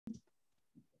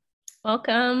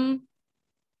Welcome.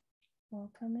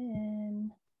 Welcome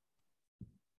in.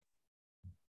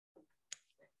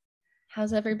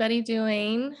 How's everybody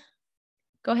doing?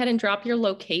 Go ahead and drop your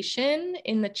location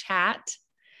in the chat.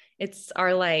 It's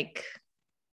our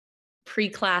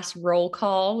pre-class roll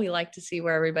call. We like to see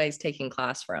where everybody's taking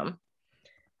class from.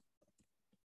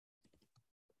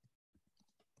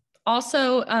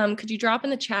 Also, could you drop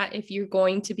in the chat if you're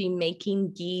going to be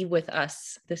making ghee with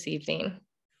us this evening?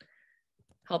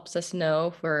 Helps us know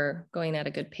if we're going at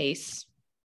a good pace.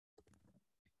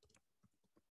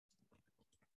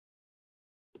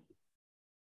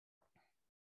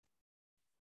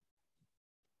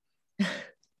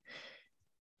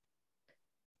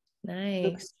 Nice.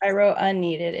 Oops, I wrote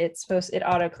unneeded. It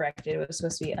auto-corrected. It was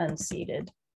supposed to be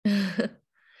unseated.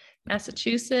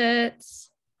 Massachusetts,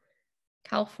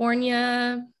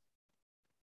 California,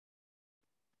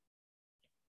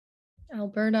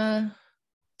 Alberta.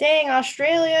 Dang,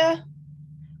 Australia.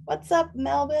 What's up,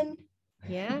 Melbourne?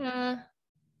 Yeah.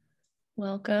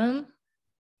 Welcome.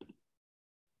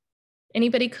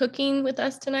 Anybody cooking with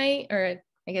us tonight? Or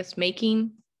I guess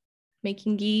making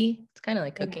ghee? It's kind of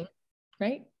like cooking,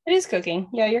 right? It is cooking.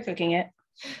 Yeah, you're cooking it.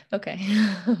 Okay.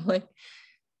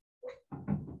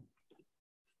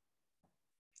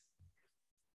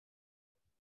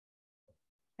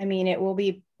 I mean, it will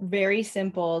be very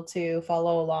simple to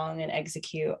follow along and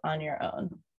execute on your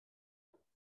own.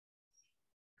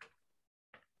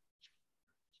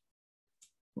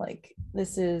 Like,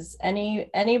 this is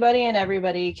anybody and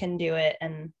everybody can do it.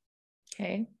 And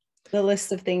okay. The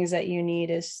list of things that you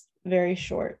need is very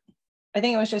short. I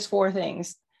think it was just 4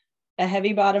 things: a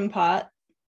heavy bottom pot,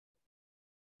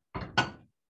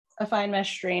 a fine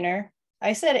mesh strainer.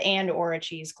 I said or a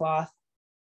cheesecloth.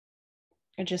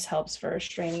 It just helps for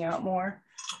straining out more.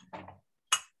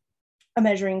 A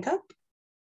measuring cup.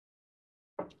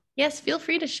 Yes, feel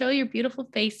free to show your beautiful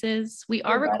faces. We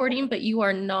are recording, but you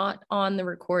are not on the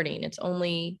recording. It's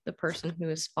only the person who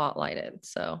is spotlighted.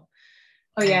 So,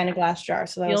 oh yeah, in a glass jar.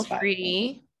 So that feel was fine.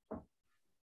 free.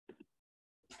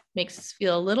 Makes us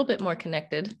feel a little bit more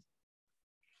connected.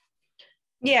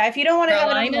 Yeah, if you don't want to have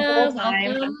it on the whole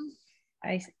time, welcome.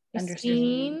 I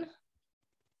understand.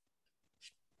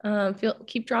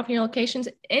 Keep dropping your locations.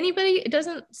 Anybody, it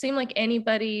doesn't seem like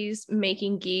anybody's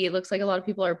making ghee. It looks like a lot of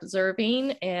people are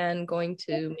observing and going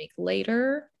to make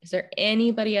later. Is there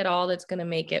anybody at all that's going to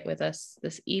make it with us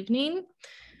this evening?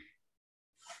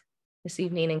 This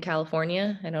evening in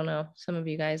California? I don't know. Some of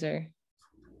you guys are,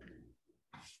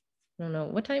 I don't know.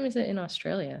 What time is it in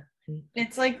Australia?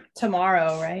 It's like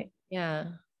tomorrow, right? Yeah.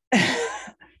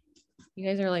 You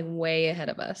guys are like way ahead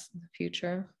of us in the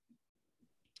future.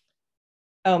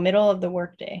 Oh, middle of the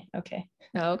workday. Okay.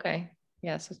 Oh, okay.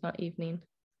 Yeah, so it's not evening.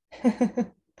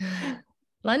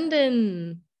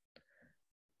 London.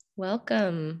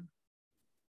 Welcome.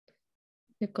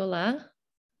 Nicola.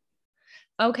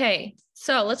 Okay,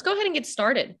 so let's go ahead and get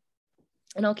started.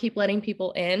 And I'll keep letting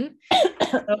people in.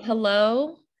 So,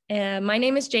 hello. My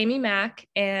name is Jamie Mack,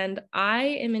 and I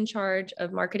am in charge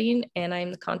of marketing, and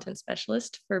I'm the content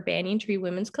specialist for Banyan Tree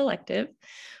Women's Collective,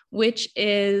 which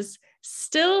is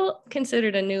still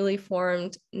considered a newly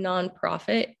formed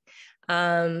nonprofit.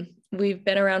 We've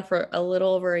been around for a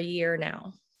little over a year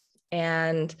now,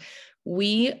 and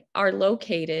we are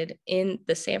located in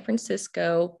the San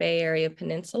Francisco Bay Area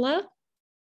Peninsula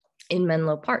in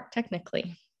Menlo Park,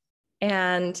 technically.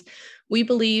 And we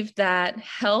believe that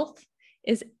health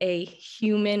is a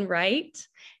human right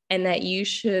and that you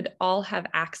should all have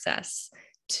access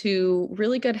to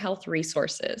really good health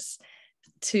resources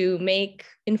to make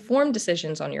informed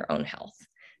decisions on your own health.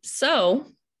 So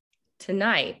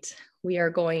tonight, we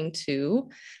are going to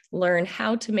learn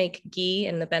how to make ghee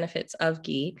and the benefits of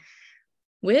ghee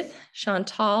with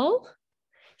Chantal.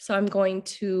 So I'm going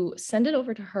to send it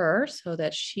over to her so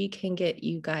that she can get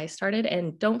you guys started.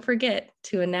 And don't forget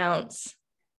to announce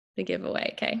the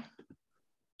giveaway, okay?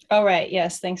 All right.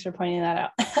 Yes. Thanks for pointing that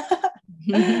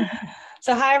out.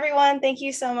 So hi, everyone. Thank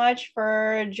you so much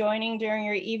for joining during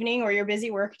your evening or your busy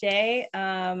work day.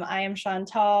 I am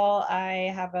Chantal.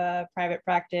 I have a private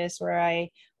practice where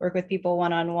I work with people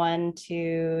one-on-one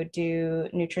to do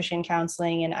nutrition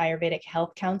counseling and Ayurvedic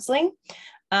health counseling.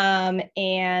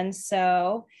 And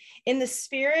so in the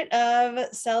spirit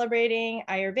of celebrating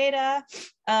Ayurveda,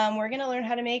 we're going to learn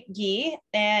how to make ghee.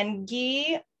 And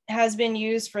ghee has been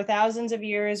used for thousands of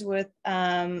years with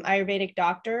Ayurvedic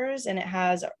doctors, and it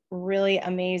has really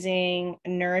amazing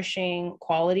nourishing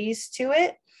qualities to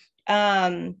it.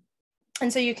 And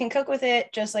so you can cook with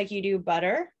it just like you do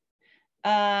butter.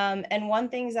 And one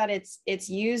thing that it's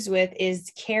used with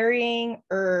is carrying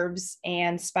herbs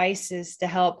and spices to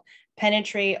help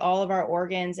penetrate all of our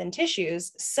organs and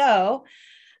tissues. So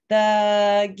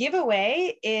the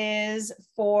giveaway is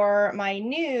for my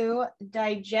new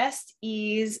Digest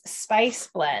Ease Spice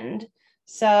Blend.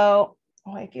 So,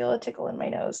 I feel a tickle in my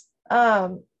nose.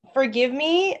 Forgive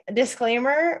me,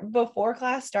 disclaimer, before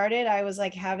class started, I was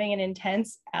like having an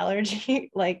intense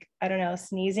allergy, like, I don't know,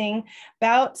 sneezing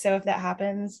bout. So if that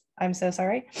happens, I'm so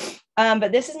sorry.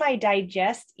 But this is my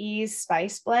Digest Ease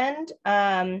Spice Blend.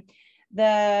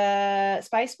 The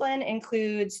spice blend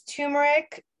includes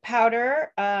turmeric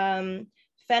powder,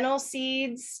 fennel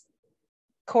seeds,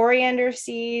 coriander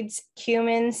seeds,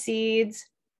 cumin seeds,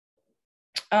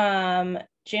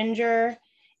 ginger,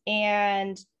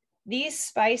 and these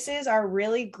spices are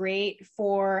really great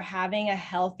for having a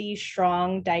healthy,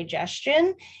 strong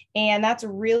digestion. And that's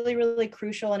really, really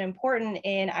crucial and important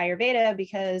in Ayurveda,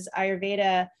 because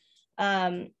Ayurveda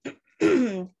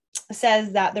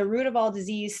says that the root of all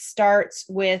disease starts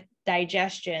with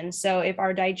digestion. So if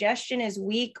our digestion is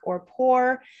weak or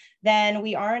poor, then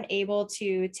we aren't able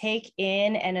to take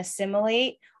in and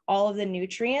assimilate all of the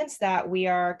nutrients that we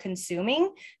are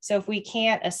consuming. So if we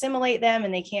can't assimilate them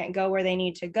and they can't go where they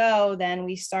need to go, then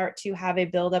we start to have a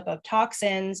buildup of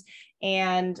toxins.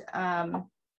 And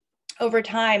over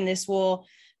time, this will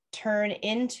turn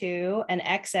into an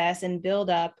excess and build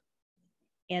up,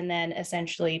 and then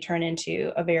essentially turn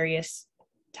into a various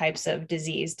types of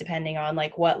disease, depending on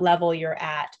like what level you're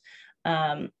at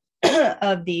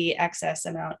of the excess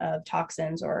amount of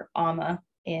toxins, or ama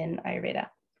in Ayurveda.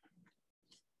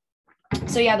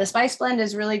 So yeah, the spice blend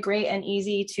is really great and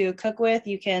easy to cook with.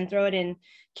 You can throw it in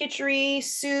khichdi,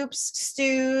 soups,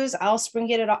 stews. I'll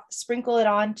sprinkle it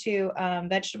onto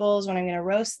vegetables when I'm going to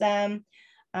roast them.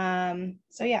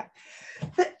 So yeah.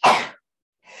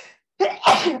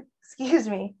 Excuse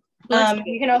me.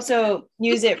 You can also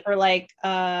use it for like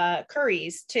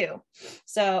curries too.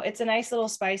 So it's a nice little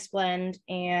spice blend,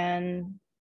 and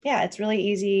yeah, it's really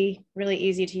easy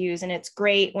to use. And it's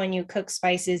great when you cook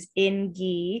spices in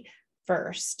ghee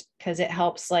first, because it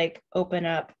helps like open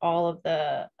up all of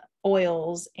the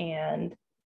oils and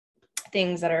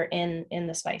things that are in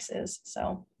the spices.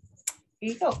 So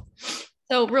here you go.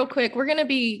 So real quick, we're going to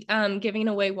be giving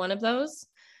away one of those.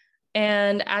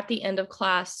 And at the end of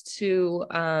class, to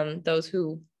those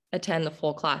who attend the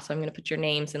full class, I'm going to put your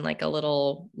names in like a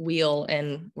little wheel,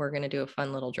 and we're going to do a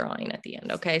fun little drawing at the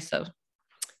end. Okay, so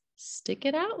stick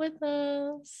it out with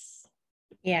us.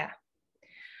 Yeah.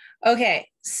 Okay,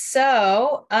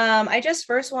 so I just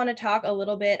first want to talk a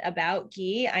little bit about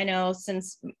ghee. I know,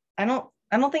 since I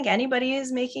don't think anybody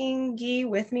is making ghee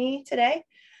with me today.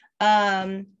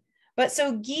 But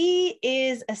so ghee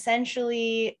is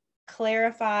essentially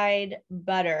clarified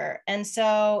butter. And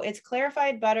so it's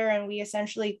clarified butter, and we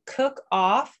essentially cook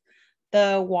off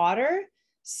the water.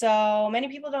 So many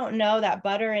people don't know that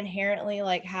butter inherently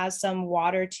like has some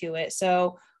water to it.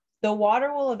 So the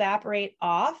water will evaporate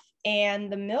off,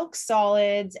 and the milk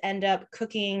solids end up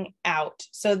cooking out.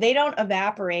 So they don't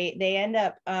evaporate. They end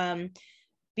up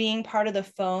being part of the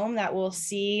foam that we'll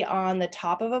see on the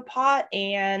top of a pot,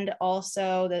 and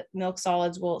also the milk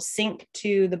solids will sink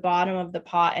to the bottom of the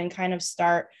pot and kind of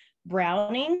start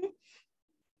browning.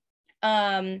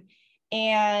 And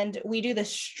we do the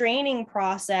straining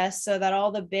process so that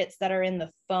all the bits that are in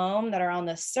the foam that are on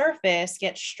the surface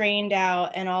get strained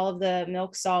out, and all of the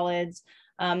milk solids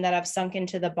that have sunk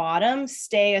into the bottom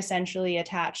stay essentially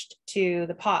attached to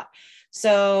the pot.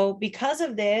 So because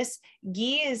of this,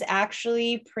 ghee is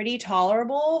actually pretty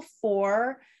tolerable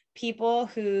for people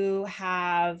who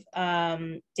have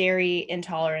dairy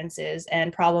intolerances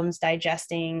and problems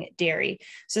digesting dairy.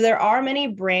 So there are many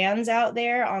brands out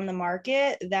there on the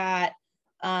market that,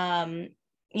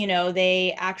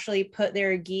 they actually put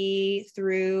their ghee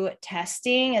through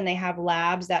testing, and they have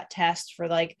labs that test for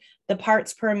like the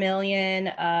parts per million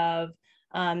of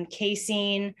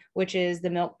casein, which is the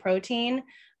milk protein.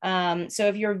 So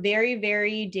if you're very,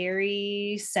 very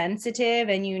dairy sensitive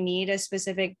and you need a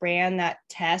specific brand that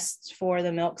tests for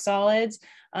the milk solids,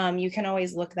 you can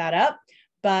always look that up.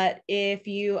 But if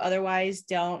you otherwise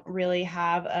don't really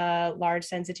have a large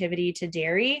sensitivity to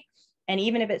dairy, and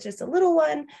even if it's just a little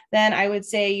one, then I would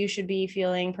say you should be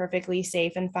feeling perfectly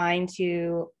safe and fine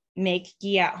to make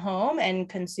ghee at home and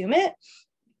consume it,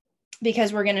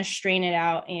 because we're going to strain it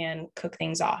out and cook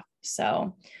things off.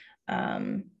 So,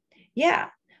 yeah.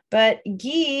 But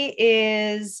ghee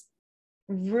is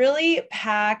really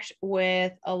packed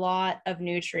with a lot of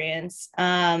nutrients.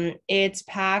 It's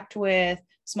packed with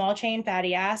small chain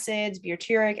fatty acids,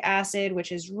 butyric acid,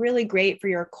 which is really great for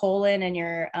your colon and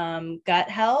your gut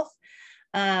health.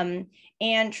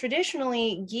 And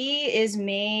traditionally, ghee is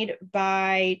made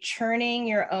by churning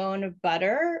your own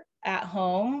butter at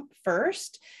home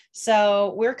first.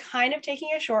 So we're kind of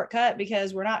taking a shortcut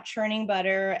because we're not churning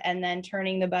butter and then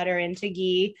turning the butter into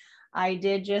ghee. I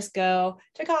did just go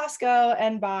to Costco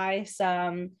and buy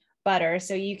some butter.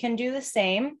 So you can do the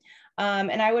same.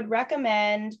 And I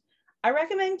recommend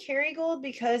Kerrygold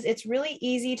because it's really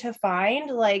easy to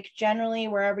find, like generally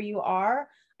wherever you are.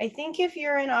 I think if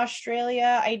you're in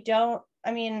Australia,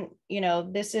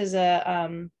 this is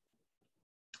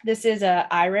a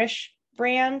Irish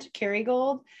brand,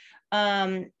 Kerrygold.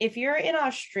 If you're in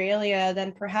Australia,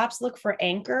 then perhaps look for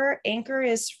Anchor. Anchor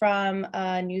is from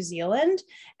New Zealand,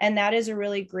 and that is a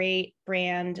really great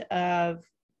brand of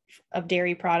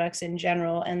dairy products in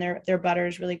general, and their butter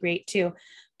is really great too.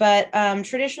 But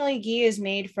traditionally, ghee is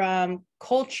made from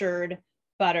cultured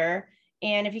butter.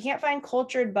 And if you can't find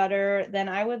cultured butter, then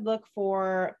I would look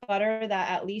for butter that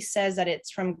at least says that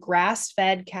it's from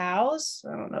grass-fed cows.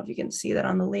 I don't know if you can see that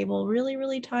on the label, really,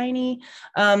 really tiny.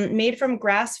 Made from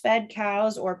grass-fed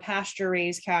cows or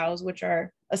pasture-raised cows, which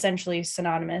are essentially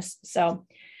synonymous. So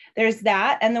there's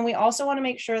that. And then we also want to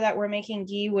make sure that we're making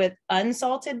ghee with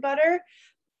unsalted butter.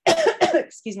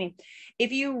 Excuse me.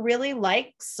 If you really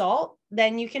like salt,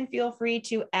 then you can feel free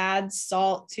to add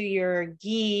salt to your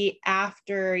ghee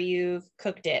after you've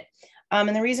cooked it.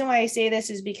 And the reason why I say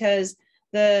this is because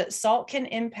the salt can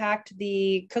impact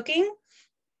the cooking.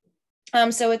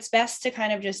 So it's best to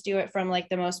kind of just do it from like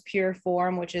the most pure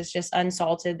form, which is just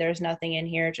unsalted. There's nothing in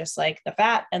here, just like the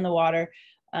fat and the water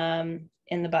in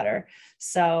the butter.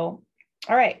 So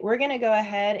all right, we're going to go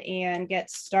ahead and get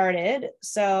started.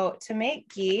 So to make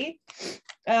ghee,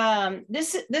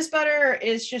 this butter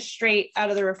is just straight out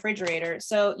of the refrigerator.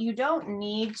 So you don't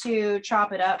need to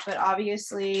chop it up, but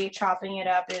obviously chopping it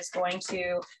up is going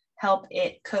to help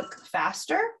it cook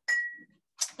faster.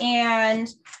 And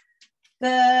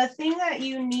the thing that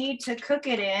you need to cook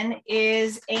it in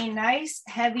is a nice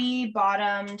heavy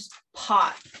bottomed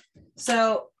pot.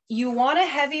 So you want a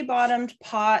heavy bottomed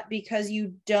pot because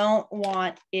you don't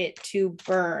want it to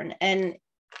burn, and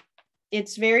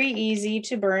it's very easy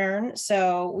to burn.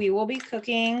 So we will be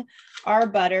cooking our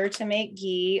butter to make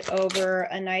ghee over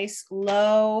a nice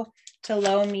low to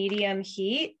low medium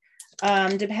heat.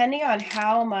 Depending on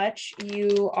how much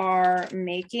you are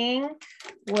making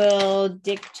will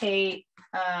dictate,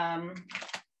 how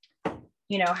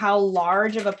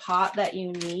large of a pot that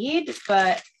you need.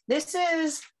 But this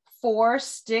is 4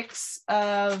 sticks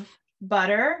of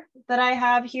butter that I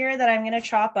have here that I'm going to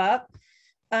chop up.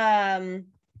 And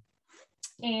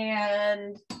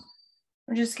I'm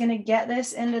just going to get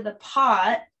this into the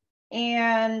pot.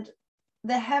 And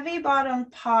the heavy bottom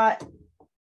pot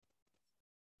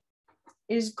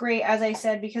is great, as I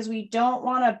said, because we don't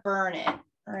want to burn it.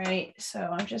 All right. So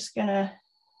I'm going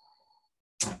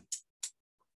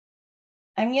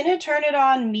to turn it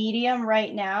on medium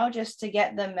right now just to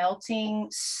get the melting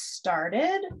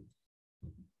started.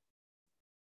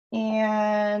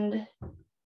 And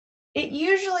it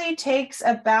usually takes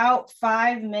about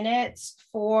 5 minutes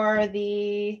for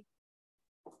the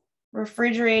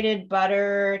refrigerated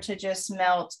butter to just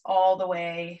melt all the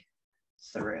way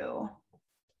through.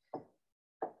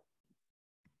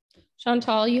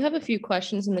 Chantal, you have a few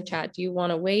questions in the chat. Do you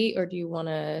want to wait or do you want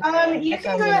to? You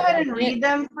can go ahead and read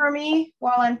them for me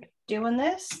while I'm doing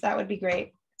this. That would be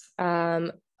great.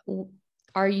 Are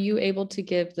you able to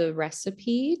give the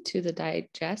recipe to the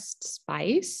digest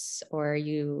spice, or are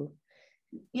you?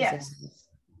 Yes.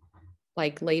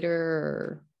 Like later?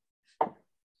 Or...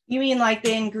 You mean like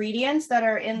the ingredients that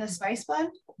are in the spice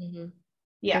blend? Mm-hmm.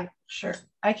 Yeah, sure.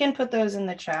 I can put those in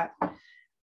the chat.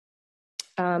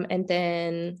 And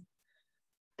then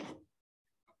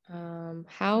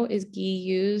how is ghee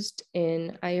used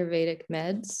in Ayurvedic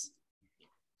meds?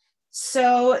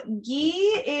 So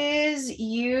ghee is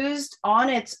used on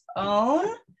its own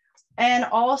and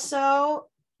also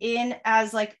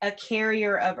as like a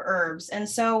carrier of herbs. And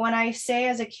so when I say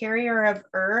as a carrier of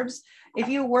herbs, if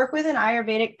you work with an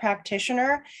Ayurvedic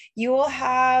practitioner, you will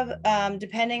have,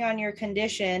 depending on your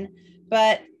condition,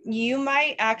 but you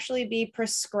might actually be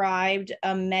prescribed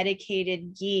a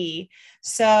medicated ghee.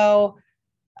 So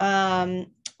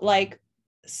like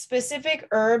specific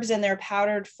herbs in their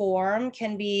powdered form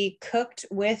can be cooked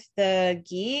with the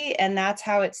ghee, and that's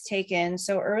how it's taken.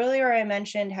 So earlier I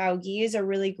mentioned how ghee is a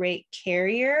really great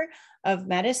carrier of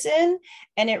medicine,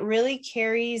 and it really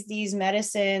carries these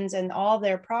medicines and all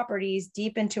their properties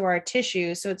deep into our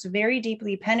tissue. So it's very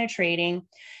deeply penetrating.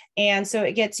 And so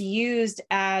it gets used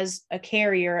as a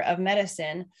carrier of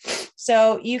medicine.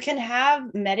 So you can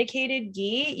have medicated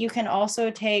ghee. You can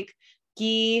also take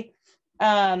ghee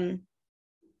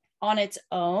on its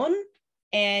own,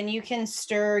 and you can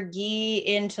stir ghee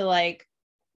into like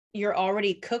your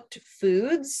already cooked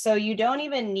foods. So you don't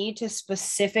even need to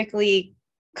specifically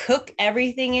cook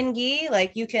everything in ghee.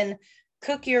 Like you can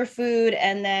cook your food,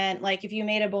 and then like if you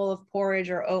made a bowl of porridge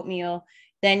or oatmeal,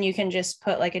 then you can just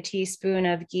put like a teaspoon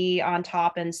of ghee on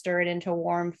top and stir it into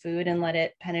warm food and let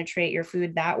it penetrate your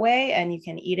food that way, and you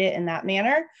can eat it in that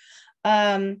manner.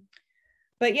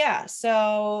 But yeah,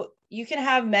 so you can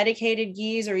have medicated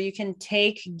ghees, or you can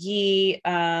take ghee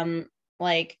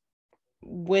like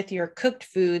with your cooked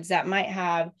foods that might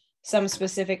have some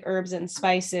specific herbs and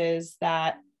spices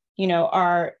that, you know,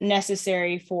 are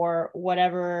necessary for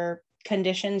whatever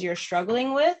conditions you're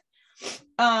struggling with.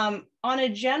 On a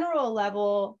general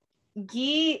level,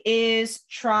 ghee is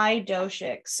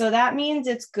tridoshic. So that means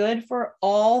it's good for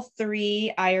all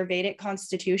three Ayurvedic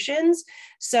constitutions.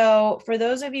 So for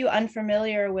those of you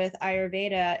unfamiliar with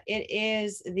Ayurveda, it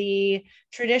is the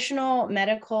traditional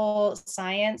medical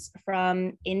science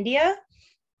from India.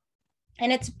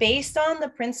 And it's based on the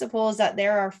principles that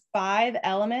there are 5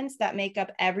 elements that make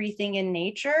up everything in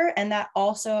nature, and that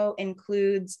also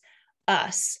includes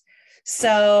us.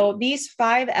 So these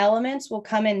 5 elements will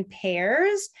come in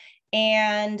pairs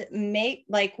and make,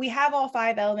 like, we have all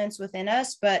 5 elements within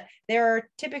us, but there are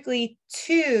typically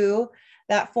 2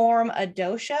 that form a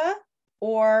dosha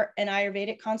or an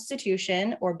Ayurvedic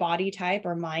constitution or body type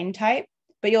or mind type.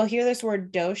 But you'll hear this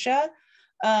word dosha.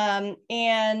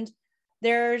 And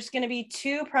there's going to be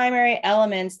 2 primary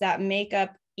elements that make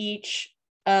up each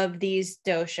of these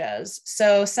doshas.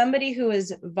 So somebody who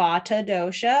is vata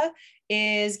dosha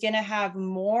is going to have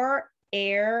more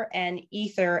air and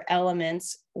ether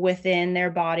elements within their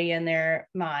body and their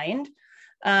mind.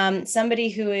 Somebody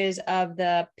who is of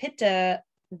the pitta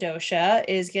dosha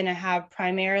is going to have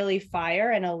primarily fire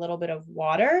and a little bit of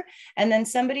water. And then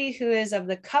somebody who is of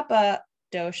the kapha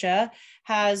dosha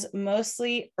has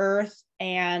mostly earth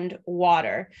and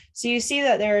water. So you see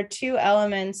that there are 2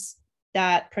 elements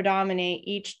that predominate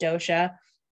each dosha.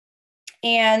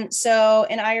 And so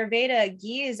in Ayurveda,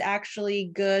 ghee is actually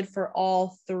good for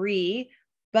all 3,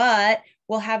 but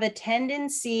will have a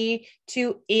tendency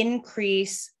to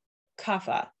increase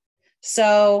kapha.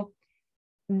 So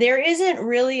there isn't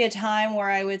really a time where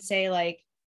I would say like,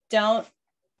 don't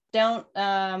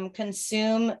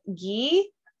consume ghee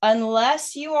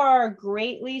unless you are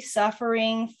greatly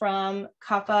suffering from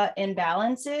kapha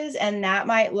imbalances. And that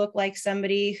might look like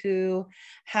somebody who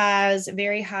has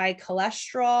very high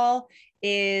cholesterol,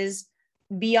 is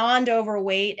beyond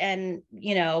overweight, and,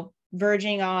 you know,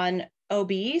 verging on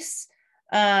obese.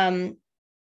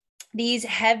 These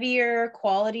heavier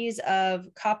qualities of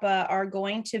kapha are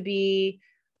going to be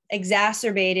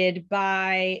exacerbated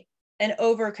by an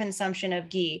overconsumption of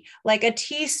ghee, like a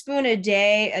teaspoon a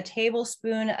day, a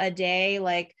tablespoon a day,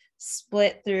 like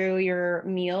split through your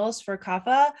meals for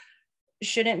kapha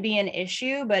shouldn't be an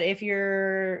issue. But if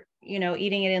you're, you know,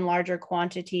 eating it in larger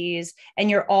quantities and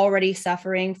you're already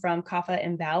suffering from kapha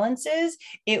imbalances,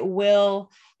 it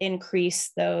will increase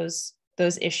those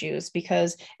issues,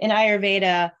 because in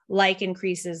Ayurveda, like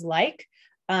increases like,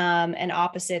 and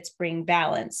opposites bring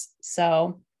balance.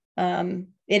 So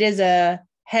it is a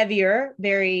heavier,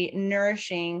 very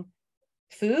nourishing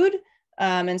food.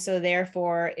 And so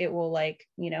therefore it will, like,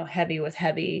 you know, heavy with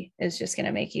heavy is just going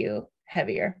to make you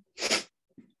heavier.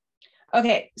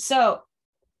 Okay. So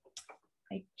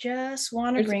I just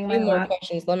want to bring my more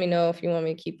questions. Let me know if you want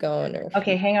me to keep going. Or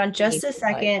okay, hang on just a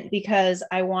second, because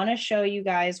I want to show you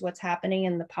guys what's happening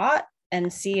in the pot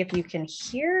and see if you can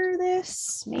hear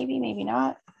this. Maybe, maybe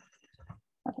not.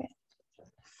 Okay.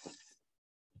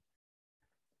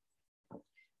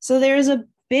 So there's a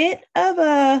bit of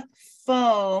a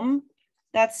foam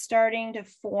that's starting to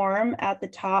form at the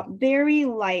top very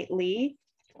lightly.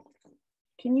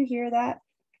 Can you hear that?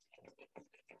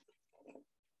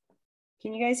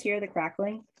 Can you guys hear the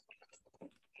crackling?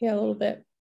 Yeah, a little bit.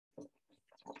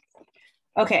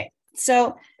 Okay,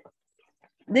 so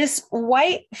this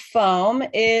white foam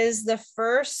is the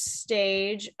first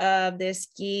stage of this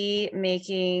ghee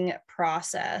making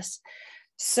process.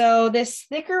 So this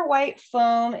thicker white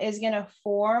foam is going to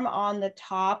form on the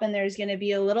top, and there's going to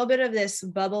be a little bit of this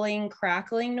bubbling,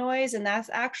 crackling noise, and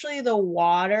that's actually the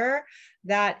water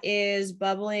that is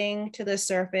bubbling to the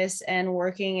surface and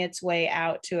working its way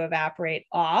out to evaporate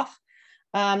off.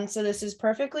 So this is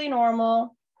perfectly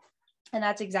normal, and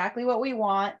that's exactly what we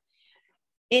want.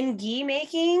 In ghee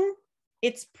making,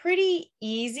 it's pretty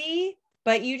easy,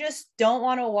 but you just don't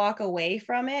want to walk away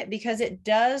from it, because it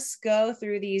does go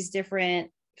through these different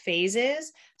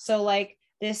phases. So like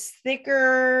this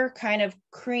thicker kind of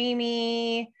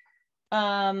creamy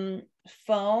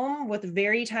foam with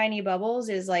very tiny bubbles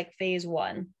is like phase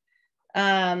one.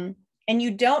 And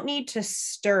you don't need to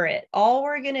stir it. All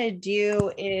we're going to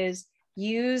do is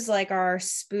use like our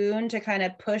spoon to kind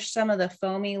of push some of the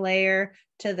foamy layer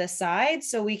to the side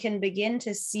so we can begin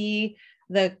to see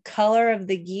the color of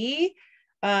the ghee,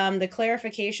 the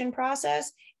clarification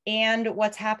process, and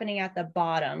what's happening at the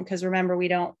bottom. Because remember, we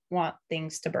don't want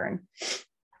things to burn.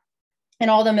 And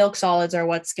all the milk solids are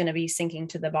what's going to be sinking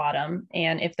to the bottom.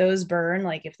 And if those burn,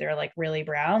 like if they're like really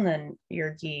brown, then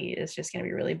your ghee is just going to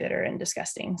be really bitter and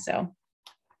disgusting. So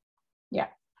yeah.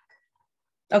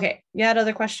 Okay. You had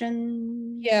other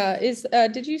questions? Yeah.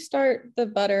 Did you start the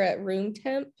butter at room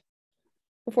temp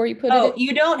before you put it in?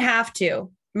 You don't have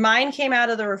to. Mine came out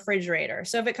of the refrigerator.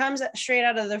 So if it comes straight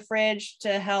out of the fridge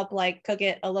to help like cook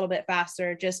it a little bit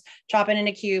faster, just chop it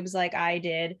into cubes like I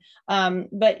did.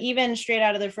 But even straight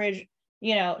out of the fridge,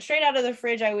 straight out of the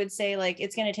fridge, I would say like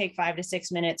it's going to take 5 to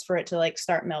 6 minutes for it to like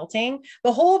start melting.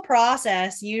 The whole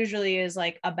process usually is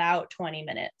like about 20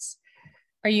 minutes.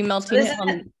 Are you melting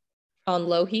it on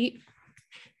low heat?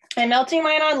 I'm melting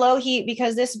mine on low heat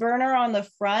because this burner on the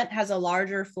front has a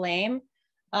larger flame.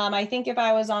 I think if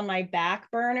I was on my back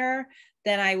burner,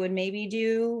 then I would maybe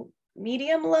do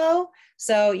medium low.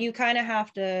 So you kind of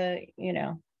have to,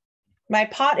 my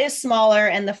pot is smaller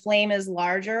and the flame is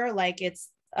larger, like it's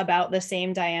about the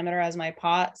same diameter as my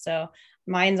pot. So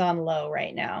mine's on low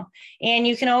right now. And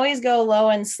you can always go low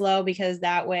and slow because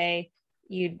that way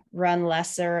you'd run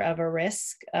lesser of a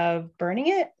risk of burning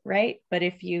it, right? But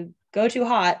if you go too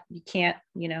hot, you can't,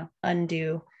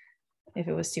 undo if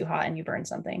it was too hot and you burn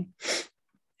something.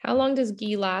 How long does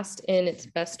ghee last in its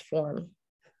best form?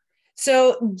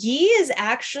 So ghee is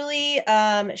actually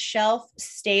shelf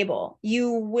stable.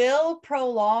 You will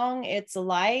prolong its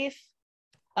life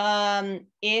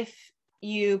if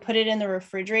you put it in the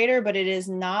refrigerator, but it is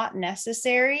not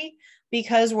necessary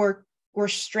because we're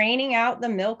straining out the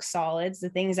milk solids, the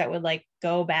things that would like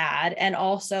go bad, and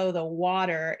also the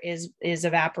water is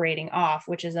evaporating off,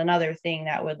 which is another thing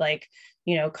that would like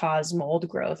cause mold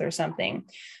growth or something.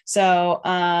 So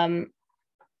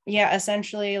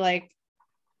essentially like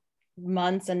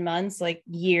months and months, like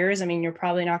years. I mean, you're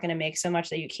probably not going to make so much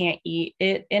that you can't eat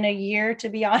it in a year, to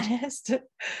be honest.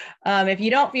 If you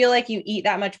don't feel like you eat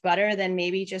that much butter, then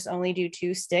maybe just only do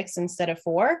 2 sticks instead of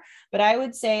 4. But I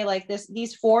would say like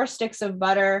these 4 sticks of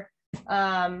butter,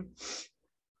 I'd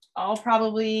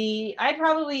probably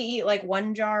eat like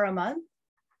 1 jar a month.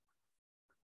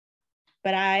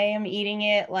 But I am eating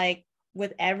it like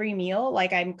with every meal,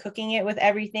 like I'm cooking it with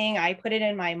everything. I put it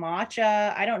in my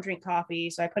matcha. I don't drink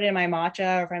coffee, so I put it in my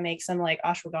matcha, or if I make some like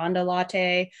ashwagandha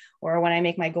latte, or when I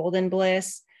make my golden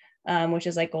bliss, which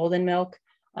is like golden milk,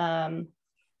 I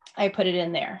put it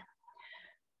in there.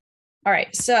 All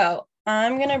right, so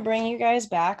I'm gonna bring you guys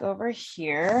back over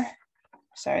here.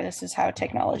 Sorry, this is how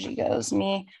technology goes.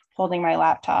 Me holding my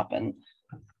laptop, and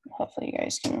hopefully you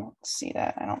guys can see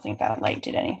that. I don't think that light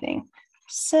did anything.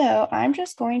 So I'm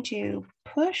just going to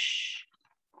push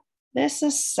this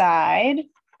aside.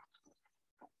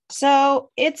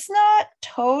 So it's not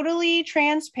totally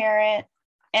transparent,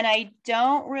 and I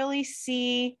don't really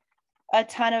see a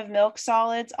ton of milk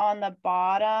solids on the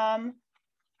bottom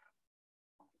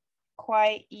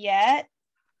quite yet.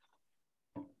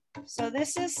 So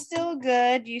this is still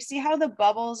good. You see how the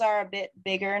bubbles are a bit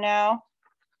bigger now?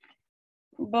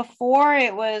 Before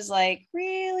it was like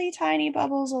really tiny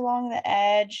bubbles along the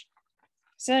edge.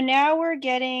 So now we're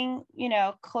getting,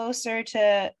 closer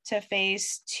to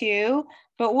phase 2,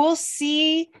 but we'll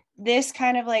see this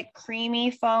kind of like creamy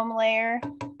foam layer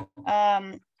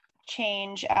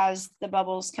change as the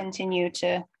bubbles continue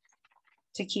to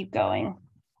keep going.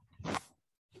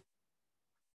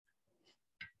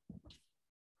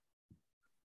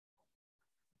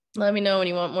 Let me know when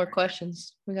you want more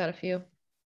questions. We got a few.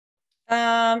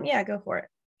 Yeah, go for it.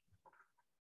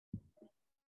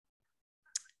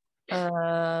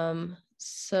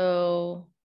 So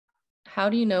how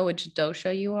do you know which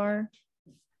dosha you are?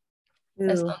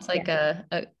 That sounds like a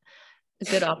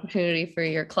good opportunity for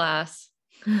your class.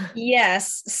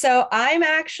 Yes. So I'm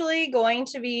actually going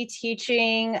to be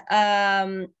teaching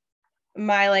my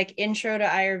like intro to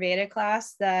Ayurveda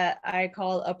class that I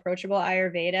call Approachable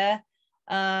Ayurveda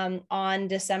on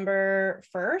December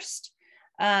 1st.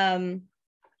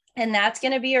 And that's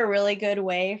going to be a really good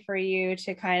way for you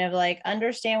to kind of like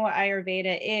understand what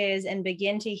Ayurveda is and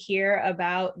begin to hear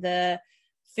about the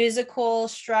physical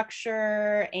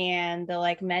structure and the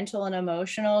like mental and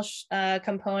emotional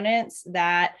components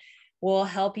that will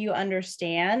help you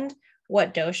understand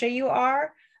what dosha you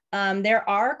are. There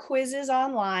are quizzes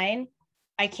online.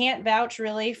 I can't vouch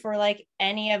really for like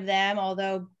any of them,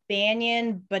 although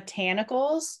Banyan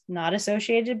Botanicals, not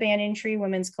associated to Banyan Tree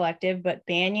Women's Collective, but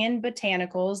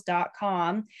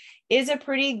banyanbotanicals.com is a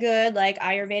pretty good like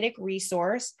Ayurvedic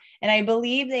resource. And I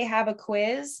believe they have a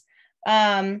quiz.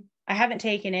 I haven't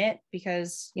taken it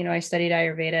because, you know, I studied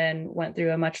Ayurveda and went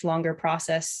through a much longer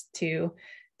process to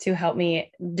help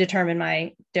me determine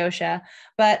my dosha.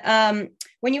 But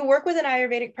when you work with an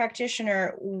Ayurvedic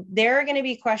practitioner, there are going to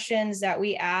be questions that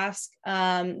we ask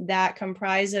that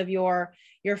comprise of your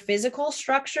physical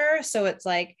structure. So it's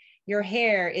like your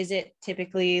hair, is it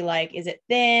typically like, is it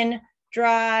thin,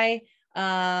 dry?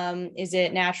 Is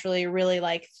it naturally really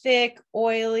like thick,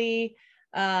 oily?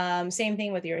 Same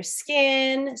thing with your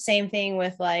skin, same thing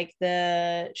with like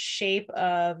the shape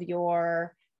of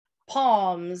your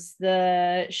palms,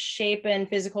 the shape and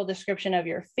physical description of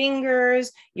your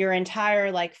fingers, your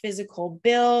entire like physical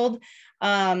build.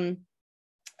 So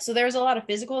there's a lot of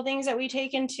physical things that we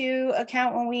take into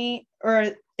account or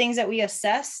things that we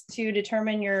assess to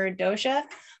determine your dosha.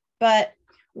 But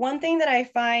one thing that I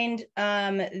find,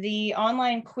 the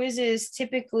online quizzes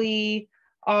typically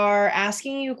are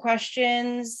asking you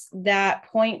questions that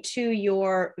point to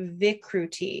your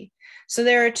vikruti. So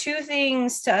there are two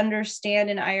things to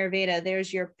understand in Ayurveda.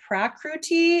 There's your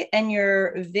prakruti and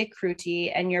your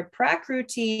vikruti. And your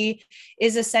prakruti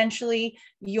is essentially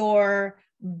your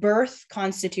birth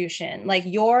constitution, like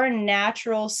your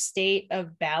natural state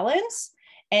of balance.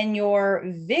 And your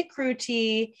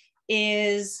vikruti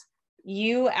is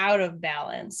you out of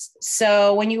balance.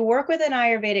 So when you work with an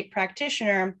Ayurvedic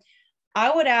practitioner,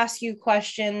 I would ask you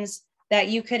questions that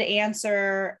you could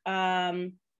answer,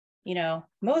 you know,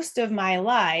 most of my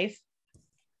life,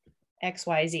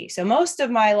 XYZ. So most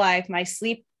of my life, my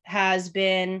sleep has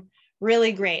been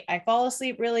really great. I fall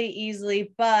asleep really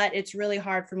easily, but it's really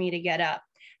hard for me to get up.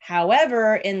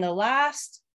 However, in the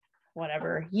last,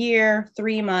 whatever, year,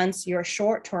 3 months, your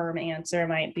short-term answer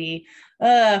might be,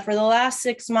 for the last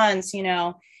 6 months, you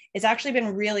know, it's actually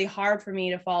been really hard for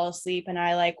me to fall asleep, and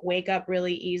I like wake up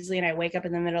really easily, and I wake up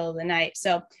in the middle of the night.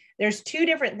 So there's two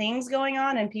different things going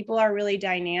on, and people are really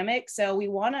dynamic. So we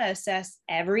want to assess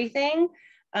everything,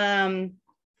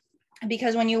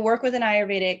 because when you work with an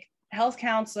Ayurvedic health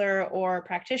counselor or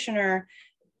practitioner,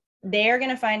 they are going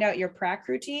to find out your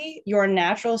prakruti, your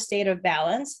natural state of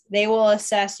balance. They will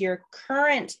assess your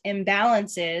current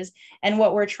imbalances. And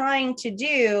what we're trying to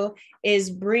do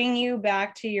is bring you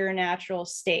back to your natural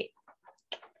state.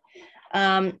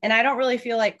 And I don't really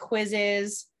feel like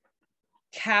quizzes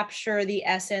capture the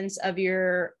essence of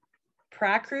your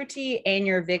prakruti and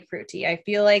your vikruti. I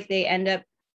feel like they end up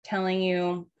telling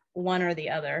you one or the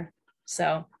other.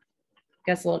 So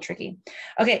gets a little tricky.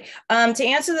 Okay, to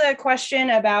answer the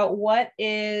question about what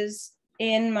is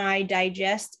in my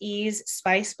Digest Ease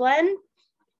spice blend,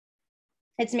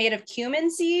 it's made of cumin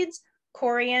seeds,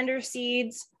 coriander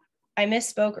seeds. I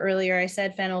misspoke earlier, I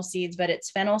said fennel seeds, but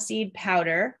it's fennel seed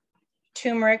powder,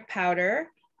 turmeric powder,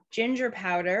 ginger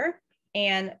powder,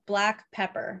 and black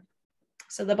pepper.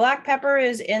 So the black pepper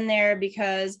is in there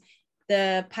because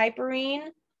the piperine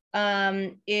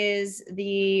is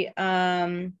the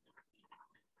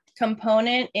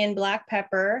component in black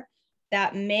pepper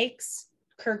that makes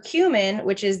curcumin,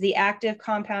 which is the active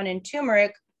compound in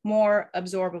turmeric, more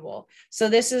absorbable. So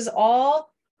this is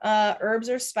all herbs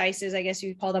or spices, I guess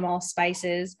you call them all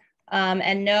spices,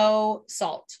 and no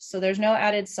salt. So there's no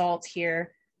added salt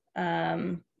here,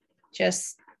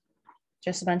 just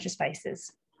a bunch of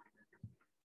spices.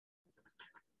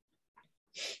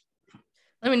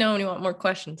 Let me know when you want more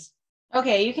questions.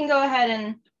 Okay, you can go ahead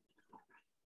and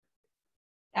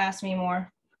ask me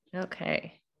more.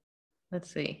 Okay,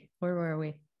 let's see. Where were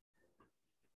we?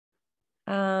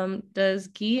 Does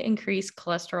ghee increase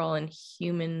cholesterol in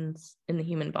humans, in the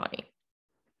human body?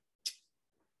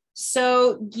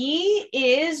 So ghee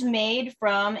is made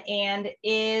from and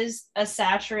is a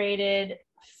saturated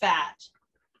fat.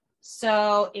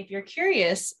 So if you're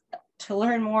curious to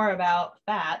learn more about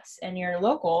fats and you're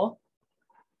local,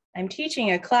 I'm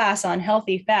teaching a class on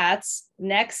healthy fats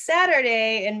next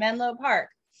Saturday in Menlo Park.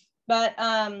 But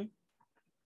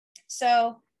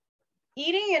so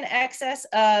eating an excess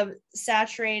of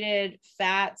saturated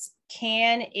fats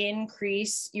can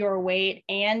increase your weight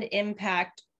and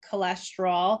impact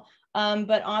cholesterol.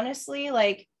 But honestly,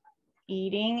 like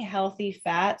eating healthy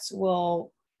fats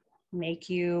will make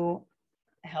you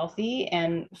healthy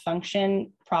and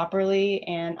function properly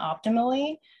and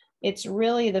optimally. It's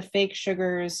really the fake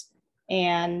sugars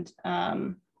and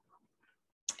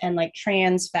like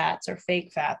trans fats or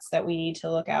fake fats that we need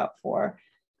to look out for.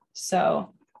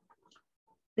 So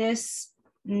this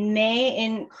may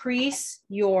increase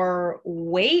your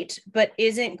weight, but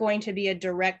isn't going to be a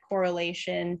direct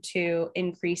correlation to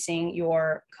increasing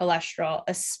your cholesterol,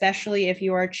 especially if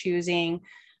you are choosing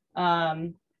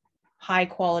high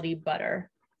quality butter.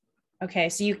 Okay,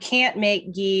 so you can't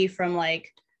make ghee from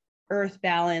like Earth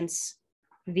Balance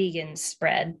vegan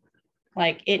spread.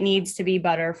 Like it needs to be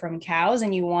butter from cows,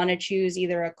 and you want to choose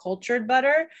either a cultured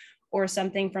butter or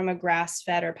something from a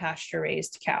grass-fed or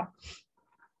pasture-raised cow.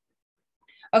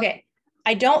 Okay,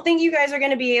 I don't think you guys are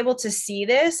going to be able to see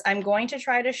this. I'm going to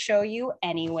try to show you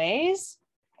anyways,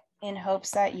 in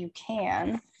hopes that you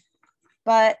can.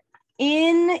 But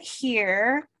in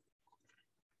here,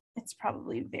 it's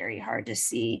probably very hard to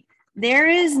see. There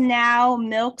is now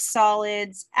milk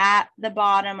solids at the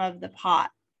bottom of the pot.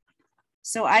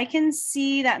 So I can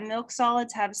see that milk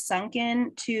solids have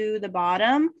sunken to the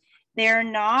bottom. They're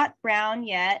not brown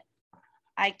yet.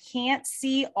 I can't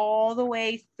see all the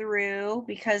way through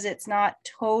because it's not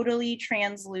totally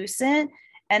translucent.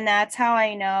 And that's how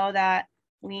I know that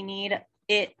we need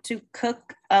it to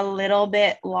cook a little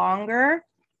bit longer.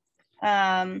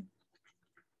 So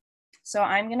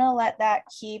I'm gonna let that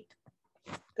keep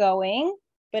going.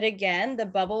 But again, the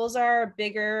bubbles are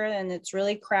bigger and it's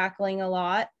really crackling a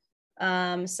lot.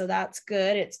 So that's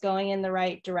good. It's going in the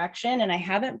right direction, and I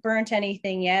haven't burnt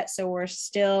anything yet. So we're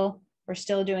still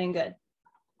doing good.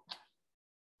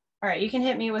 All right, you can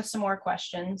hit me with some more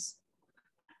questions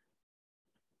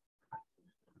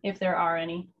if there are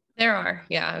any. There are.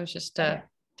 Yeah, I was just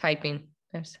typing.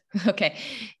 Okay,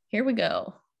 here we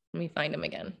go. Let me find them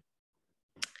again.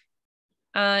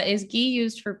 Is ghee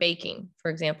used for baking,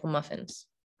 for example, muffins?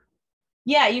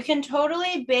 Yeah, you can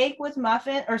totally bake with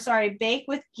bake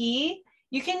with ghee.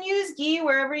 You can use ghee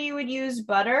wherever you would use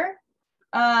butter.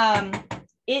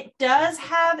 It does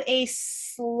have a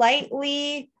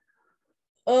slightly,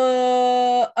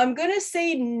 I'm going to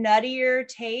say nuttier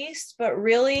taste, but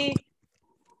really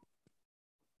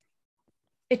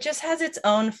it just has its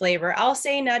own flavor. I'll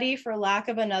say nutty for lack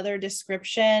of another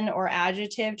description or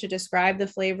adjective to describe the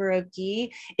flavor of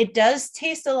ghee. It does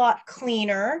taste a lot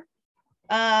cleaner.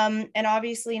 And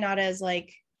obviously not as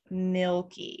like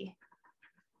milky.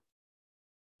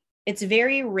 It's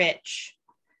very rich.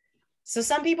 So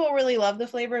some people really love the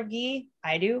flavor of ghee.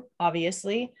 I do,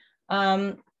 obviously.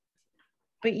 But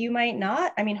you might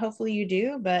not. I mean, hopefully you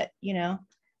do, but you know,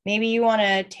 maybe you want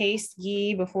to taste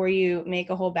ghee before you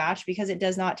make a whole batch because it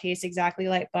does not taste exactly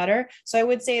like butter. So I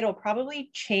would say it'll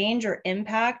probably change or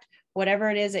impact whatever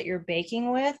it is that you're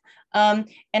baking with. And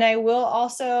I will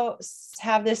also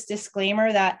have this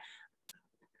disclaimer that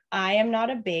I am not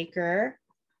a baker.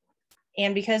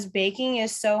 And because baking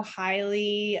is so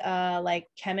highly like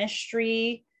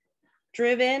chemistry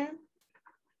driven,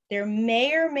 there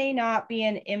may or may not be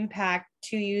an impact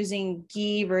to using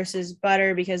ghee versus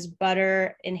butter because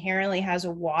butter inherently has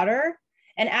water.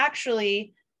 And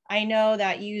actually, I know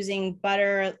that using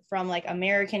butter from like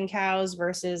American cows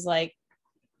versus like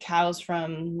cows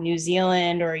from New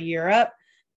Zealand or Europe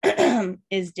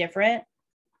is different.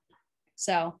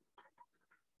 So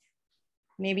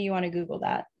maybe you want to Google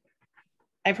that.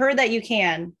 I've heard that you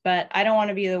can, but I don't want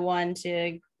to be the one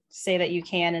to say that you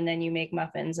can and then you make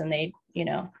muffins and they, you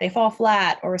know, they fall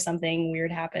flat or something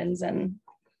weird happens and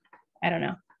I don't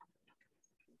know.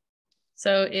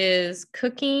 So is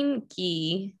cooking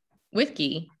ghee with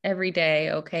ghee every day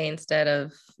okay instead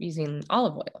of using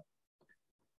olive oil?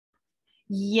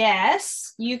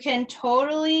 Yes, you can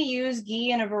totally use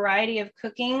ghee in a variety of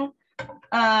cooking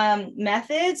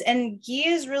methods, and ghee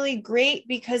is really great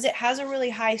because it has a really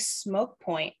high smoke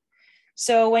point.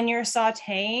 So when you're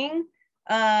sauteing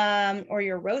or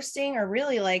you're roasting or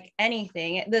really like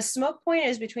anything, the smoke point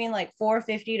is between like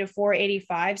 450 to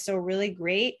 485, so really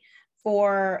great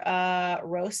for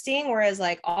roasting. Whereas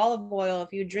like olive oil,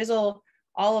 if you drizzle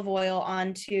olive oil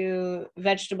onto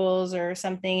vegetables or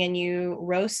something and you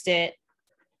roast it,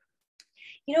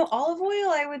 you know, olive oil,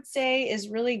 I would say, is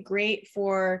really great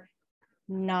for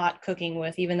not cooking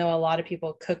with, even though a lot of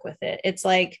people cook with it. It's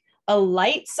like a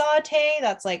light saute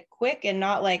that's like quick and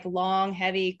not like long,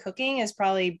 heavy cooking is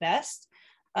probably best.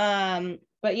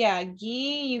 But yeah,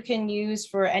 ghee you can use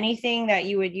for anything that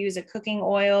you would use a cooking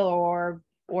oil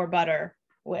or butter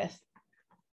with.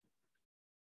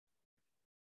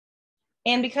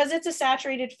 And because it's a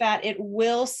saturated fat, it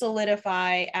will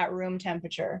solidify at room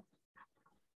temperature.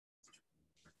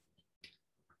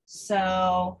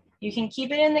 So you can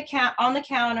keep it in on the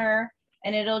counter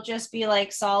and it'll just be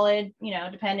like solid, you know,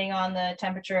 depending on the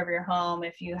temperature of your home.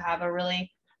 If you have a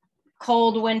really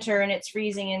cold winter and it's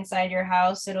freezing inside your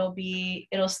house, it'll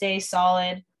stay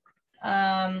solid.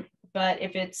 but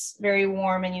if it's very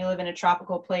warm and you live in a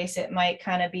tropical place, it might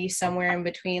kind of be somewhere in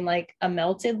between like a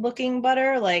melted looking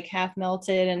butter, like half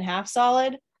melted and half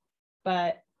solid,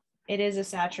 but it is a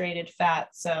saturated fat.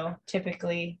 So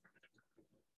typically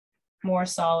more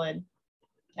solid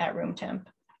at room temp.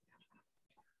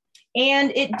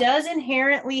 And it does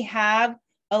inherently have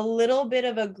a little bit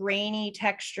of a grainy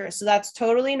texture. So that's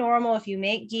totally normal if you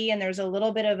make ghee and there's a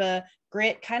little bit of a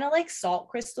grit, kind of like salt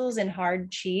crystals in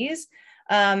hard cheese.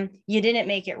 You didn't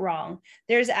make it wrong.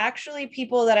 There's actually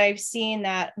people that I've seen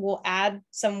that will add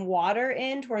some water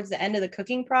in towards the end of the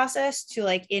cooking process to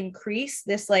like increase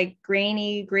this like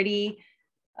grainy, gritty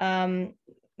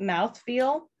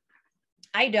mouthfeel.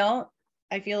 I don't.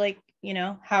 I feel like, you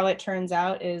know, how it turns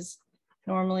out is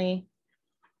normally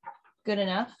good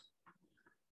enough.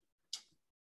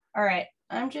 All right,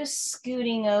 I'm just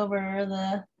scooting over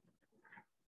the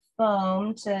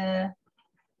foam to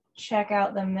check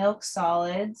out the milk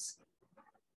solids.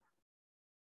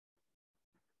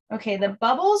 Okay, the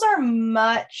bubbles are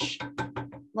much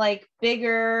like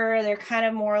bigger. They're kind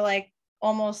of more like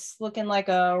almost looking like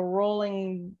a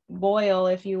rolling boil,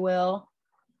 if you will.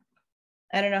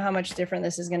 I don't know how much different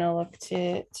this is going to look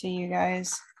to you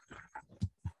guys.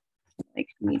 Like,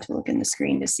 I need to look in the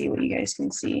screen to see what you guys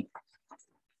can see.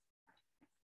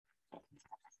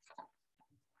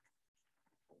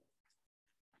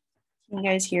 Can you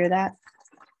guys hear that?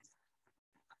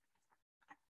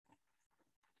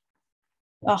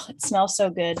 Oh, it smells so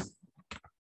good.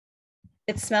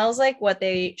 It smells like what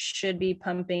they should be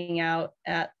pumping out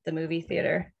at the movie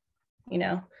theater, you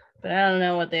know, but I don't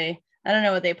know what they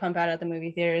pump out at the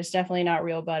movie theater. It's definitely not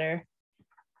real butter.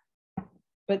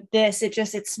 But this,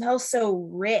 it smells so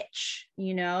rich,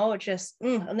 you know, it just,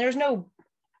 and there's no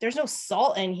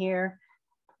salt in here.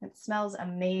 It smells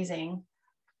amazing.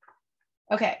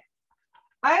 Okay.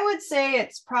 I would say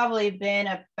it's probably been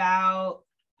about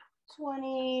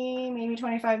 20, maybe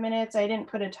 25 minutes. I didn't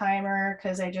put a timer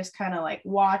because I just kind of like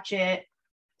watch it.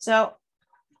 So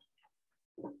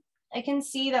I can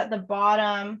see that the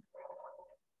bottom,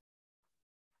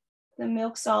 the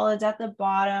milk solids at the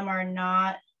bottom are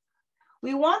not,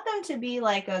 we want them to be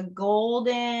like a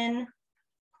golden,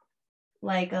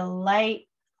 like a light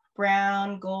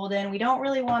brown, golden. We don't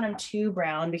really want them too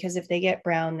brown because if they get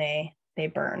brown, they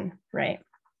burn, right?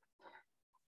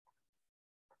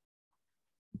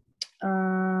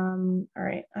 All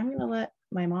right, I'm gonna let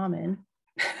my mom in.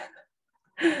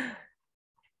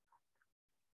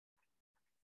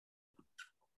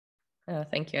 Oh,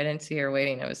 thank you. I didn't see her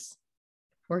waiting. I was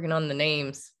working on the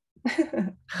names.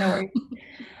 No worries.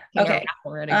 Okay.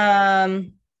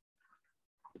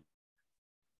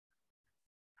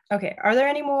 Okay. Are there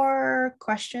any more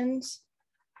questions?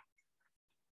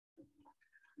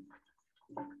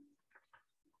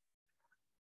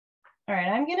 All right,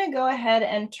 I'm gonna go ahead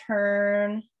and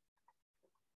turn.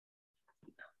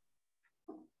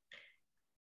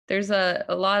 There's a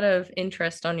lot of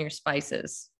interest on your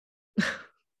spices.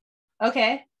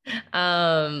 Okay.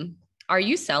 Are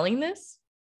you selling this?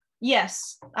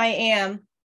 Yes, I am.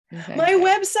 Okay. My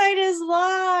website is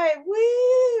live.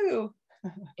 Woo!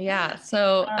 Yeah.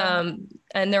 So,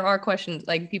 and there are questions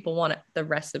like people want the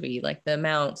recipe, like the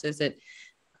amounts. Is it?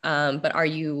 But are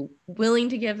you willing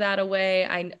to give that away?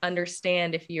 I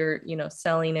understand if you're, you know,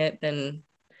 selling it, then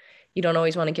you don't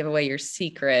always want to give away your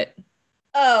secret.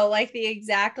 Oh, like the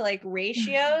exact like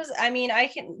ratios. I mean,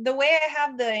 the way I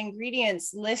have the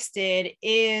ingredients listed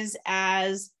is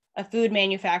as a food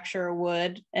manufacturer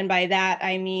would. And by that,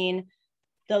 I mean,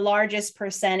 the largest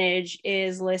percentage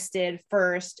is listed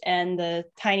first and the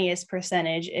tiniest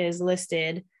percentage is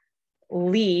listed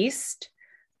least.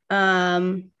 Let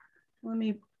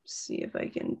me see if I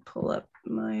can pull up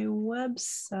my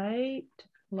website.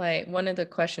 Like one of the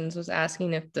questions was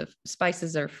asking if the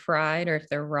spices are fried or if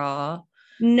they're raw.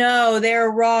 No, they're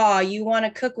raw. You want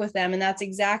to cook with them. And that's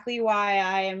exactly why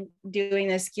I am doing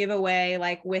this giveaway,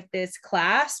 like with this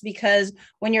class, because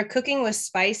when you're cooking with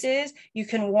spices, you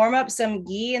can warm up some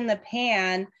ghee in the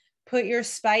pan, put your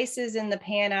spices in the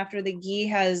pan after the ghee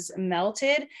has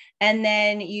melted, and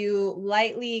then you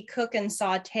lightly cook and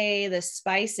saute the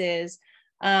spices.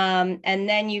 And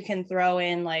then you can throw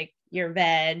in like your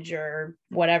veg or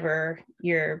whatever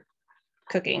you're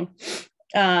cooking.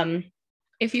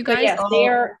 If you guys, yes,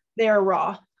 they are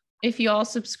raw. If you all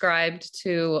subscribed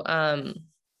to,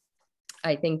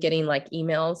 I think getting like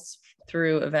emails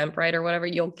through Eventbrite or whatever,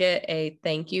 you'll get a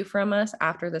thank you from us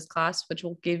after this class, which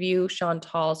will give you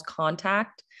Chantal's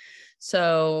contact.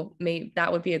 So maybe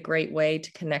that would be a great way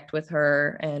to connect with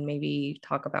her and maybe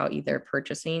talk about either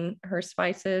purchasing her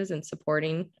spices and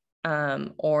supporting,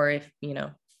 or if,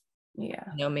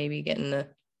 maybe getting the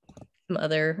some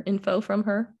other info from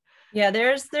her? Yeah,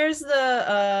 there's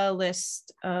the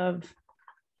list of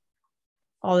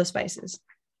all the spices.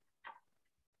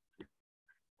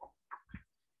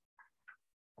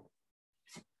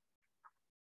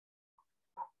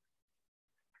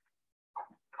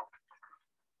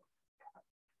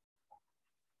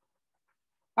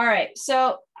 All right,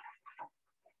 so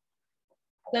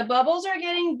the bubbles are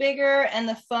getting bigger and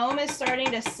the foam is starting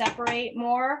to separate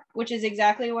more, which is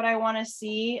exactly what I want to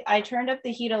see. I turned up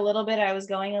the heat a little bit. I was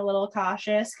going a little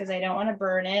cautious because I don't want to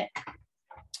burn it.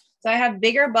 So I have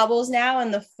bigger bubbles now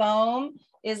and the foam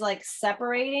is like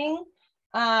separating.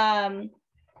 And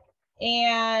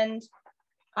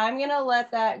I'm going to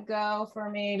let that go for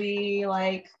maybe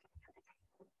like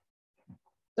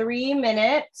 3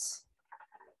 minutes.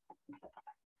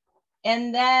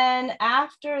 And then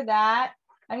after that,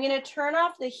 I'm going to turn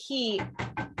off the heat.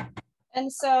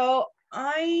 And so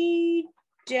I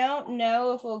don't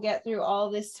know if we'll get through all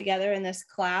this together in this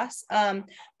class,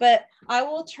 but I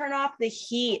will turn off the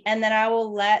heat and then I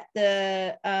will let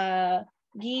the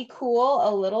ghee cool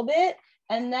a little bit.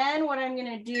 And then what I'm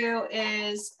going to do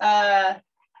is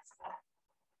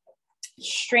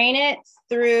strain it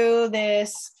through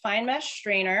this fine mesh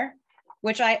strainer,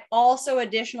 which I also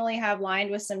additionally have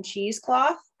lined with some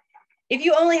cheesecloth. If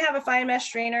you only have a fine mesh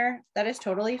strainer, that is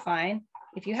totally fine.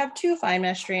 If you have 2 fine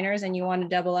mesh strainers and you want to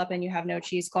double up and you have no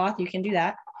cheesecloth, you can do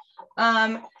that.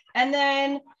 And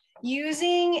then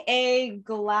using a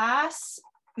glass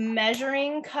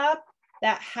measuring cup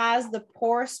that has the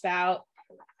pour spout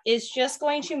is just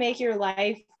going to make your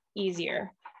life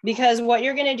easier, because what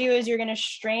you're going to do is you're going to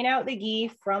strain out the ghee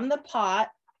from the pot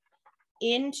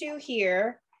into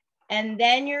here, and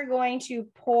then you're going to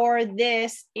pour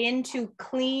this into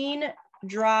clean,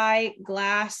 dry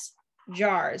glass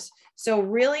jars. So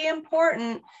really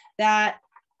important that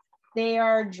they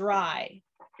are dry,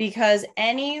 because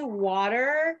any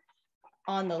water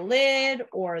on the lid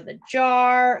or the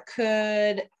jar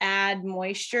could add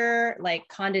moisture, like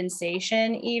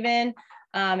condensation even.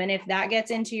 And if that gets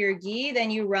into your ghee,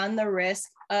 then you run the risk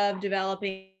of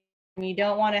developing, you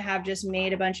don't want to have just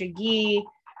made a bunch of ghee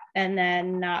and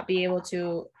then not be able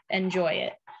to enjoy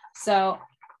it. So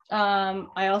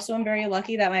I also am very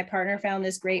lucky that my partner found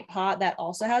this great pot that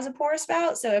also has a pour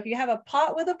spout. So if you have a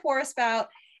pot with a pour spout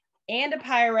and a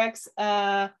Pyrex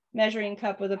measuring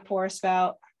cup with a pour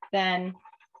spout, then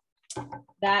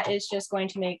that is just going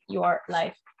to make your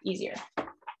life easier.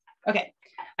 Okay,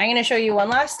 I'm going to show you one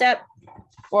last step,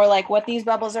 or like what these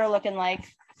bubbles are looking like.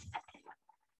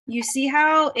 You see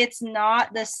how it's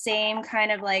not the same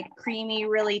kind of like creamy,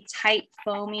 really tight,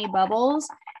 foamy bubbles,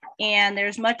 and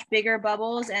there's much bigger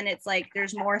bubbles, and it's like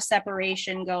there's more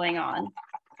separation going on,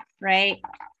 right?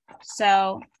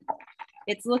 So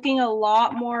it's looking a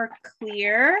lot more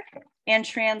clear and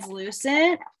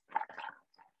translucent.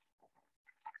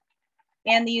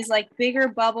 And these like bigger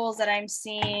bubbles that I'm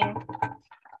seeing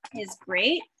is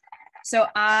great. So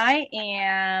I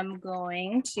am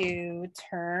going to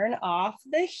turn off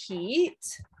the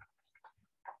heat.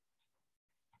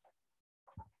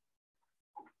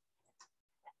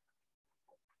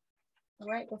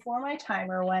 Right before my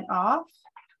timer went off.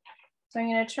 So I'm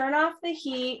going to turn off the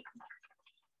heat.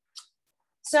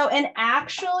 So, and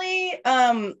actually,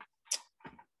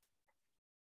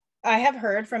 I have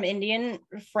heard from Indian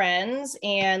friends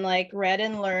and like read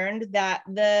and learned that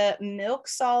the milk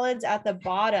solids at the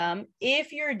bottom,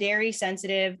 if you're dairy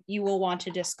sensitive, you will want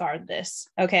to discard this.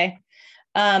 Okay.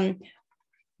 But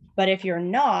if you're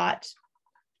not,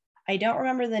 I don't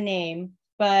remember the name,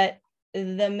 but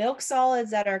the milk solids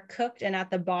that are cooked and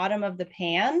at the bottom of the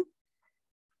pan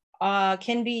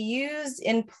can be used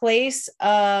in place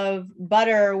of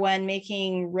butter when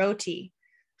making roti.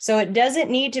 So it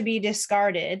doesn't need to be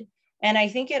discarded. And I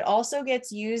think it also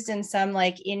gets used in some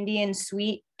like Indian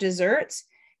sweet desserts.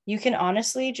 You can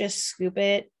honestly just scoop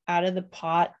it out of the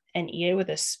pot and eat it with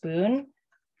a spoon.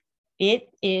 It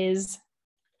is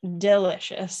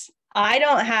delicious. I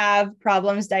don't have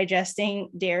problems digesting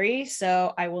dairy,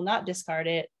 so I will not discard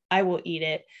it. I will eat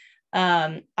it.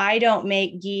 I don't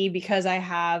make ghee because I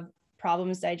have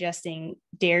problems digesting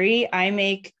dairy. I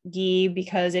make ghee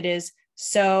because it is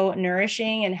so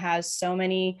nourishing and has so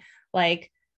many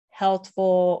like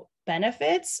healthful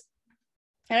benefits.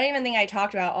 I don't even think I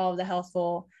talked about all of the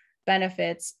healthful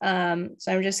benefits. So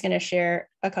I'm just going to share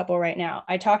a couple right now.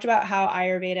 I talked about how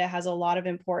Ayurveda has a lot of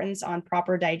importance on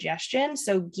proper digestion.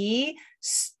 So ghee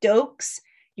stokes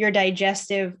your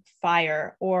digestive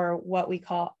fire, or what we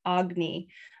call Agni.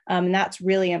 And that's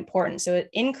really important. So it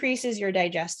increases your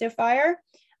digestive fire.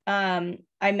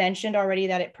 I mentioned already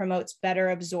that it promotes better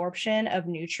absorption of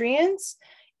nutrients.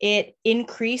 It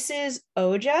increases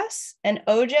ojas, and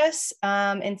ojas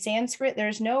in Sanskrit,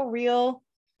 there's no real,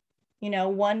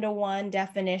 one-to-one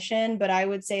definition, but I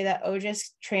would say that ojas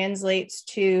translates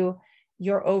to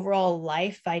your overall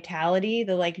life vitality,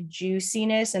 the like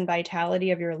juiciness and vitality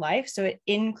of your life. So it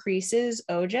increases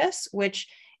ojas, which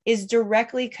is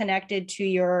directly connected to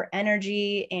your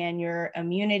energy and your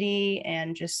immunity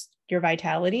and just your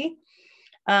vitality.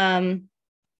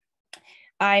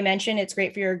 I mentioned it's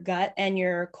great for your gut and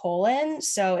your colon.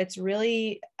 So it's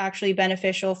really actually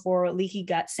beneficial for leaky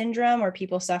gut syndrome or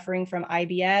people suffering from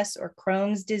IBS or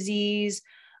Crohn's disease,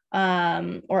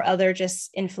 or other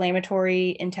just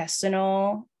inflammatory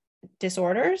intestinal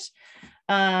disorders.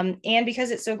 And because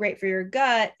it's so great for your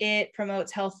gut, it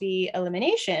promotes healthy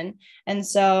elimination. And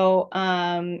so,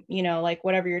 like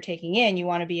whatever you're taking in, you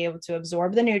want to be able to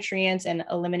absorb the nutrients and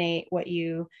eliminate what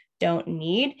you don't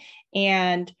need.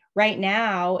 And right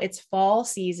now it's fall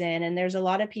season, and there's a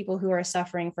lot of people who are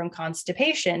suffering from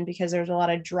constipation because there's a lot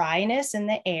of dryness in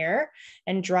the air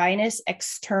and dryness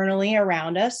externally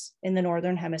around us in the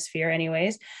Northern Hemisphere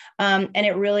anyways. And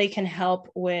it really can help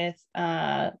with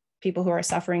people who are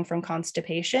suffering from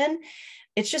constipation.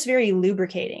 It's just very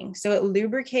lubricating. So it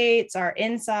lubricates our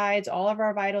insides, all of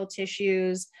our vital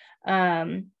tissues.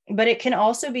 But it can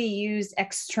also be used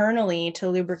externally to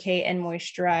lubricate and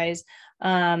moisturize.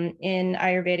 In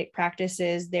Ayurvedic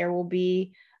practices, there will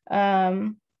be,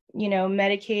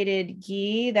 medicated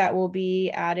ghee that will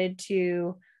be added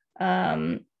to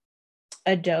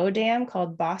a dough dam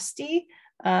called basti.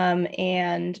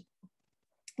 And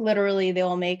literally they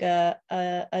will make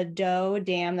a dough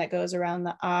dam that goes around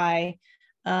the eye,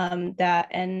 that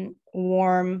and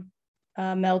warm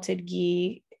melted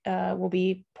ghee will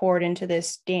be poured into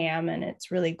this dam, and it's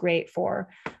really great for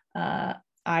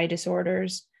eye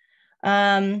disorders.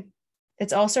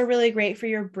 It's also really great for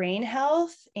your brain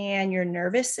health and your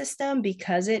nervous system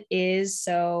because it is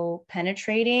so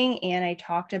penetrating. And I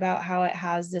talked about how it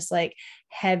has this like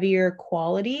heavier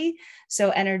quality.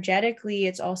 So energetically,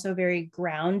 it's also very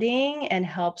grounding and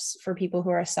helps for people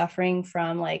who are suffering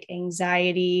from like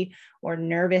anxiety or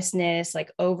nervousness,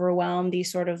 like overwhelm,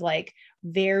 these sort of like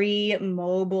very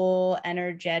mobile,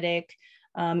 energetic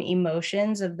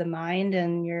emotions of the mind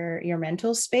and your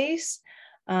mental space.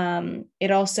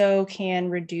 It also can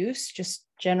reduce just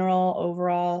general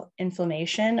overall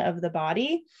inflammation of the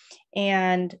body.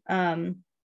 And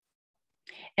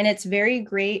it's very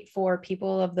great for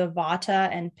people of the Vata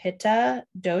and Pitta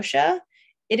dosha.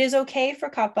 It is okay for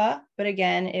Kapha, but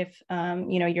again, if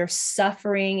you're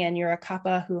suffering and you're a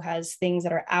Kapha who has things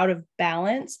that are out of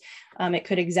balance, it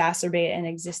could exacerbate an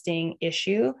existing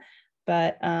issue.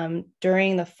 But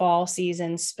during the fall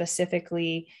season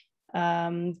specifically,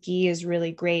 ghee is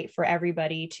really great for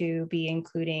everybody to be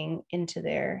including into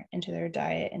their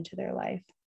diet, into their life.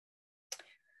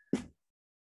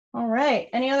 All right.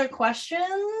 Any other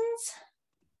questions?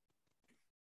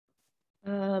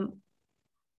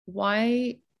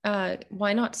 Why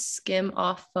not skim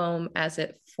off foam as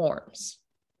it forms?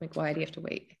 Like, why do you have to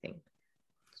wait? I think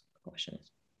the question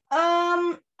is.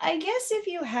 I guess if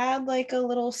you had like a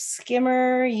little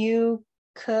skimmer, you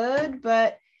could,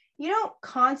 but you don't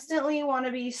constantly want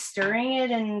to be stirring it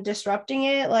and disrupting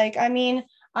it. Like, I mean,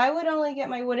 I would only get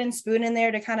my wooden spoon in there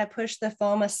to kind of push the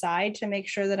foam aside to make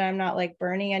sure that I'm not like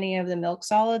burning any of the milk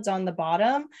solids on the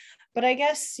bottom. But I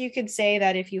guess you could say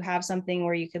that if you have something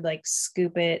where you could like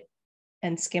scoop it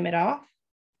and skim it off,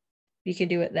 you could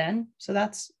do it then. So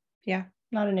that's, yeah,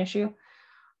 not an issue.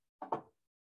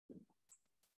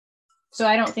 So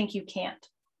I don't think you can't,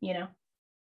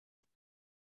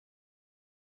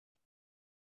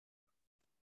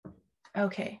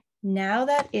 Okay, now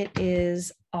that it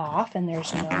is off and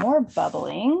there's no more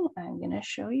bubbling, I'm going to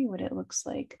show you what it looks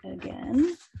like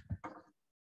again.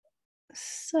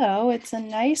 So it's a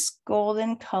nice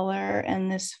golden color, and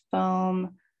this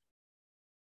foam,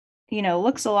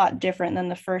 looks a lot different than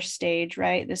the first stage,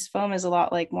 right? This foam is a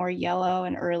lot like more yellow,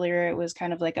 and earlier it was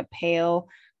kind of like a pale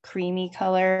creamy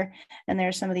color. And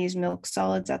there's some of these milk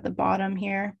solids at the bottom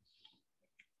here.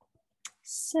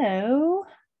 So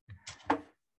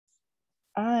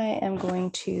I am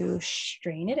going to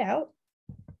strain it out.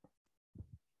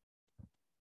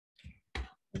 You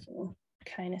can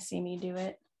kind of see me do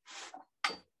it.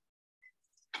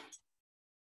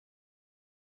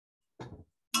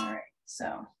 All right,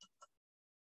 so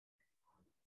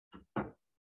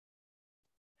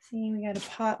see, we got a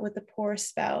pot with a pour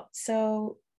spout,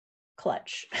 so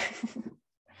clutch.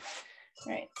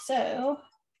 All right, so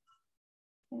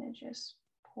I'm gonna just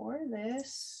pour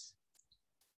this.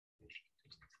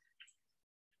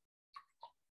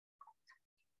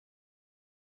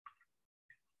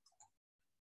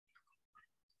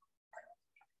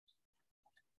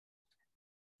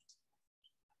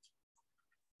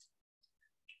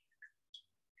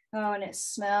 Oh, and it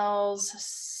smells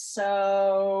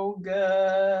so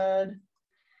good.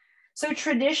 So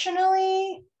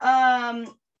traditionally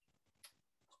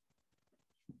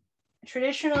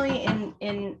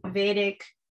in Vedic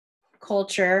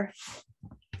culture,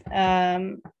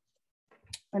 and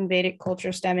Vedic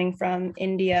culture stemming from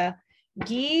India,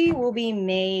 ghee will be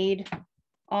made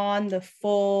on the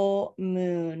full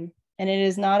moon. And it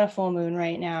is not a full moon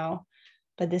right now,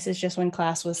 but this is just when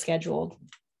class was scheduled.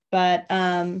 But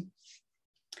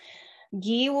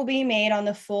ghee will be made on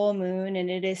the full moon, and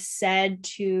it is said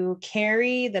to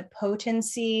carry the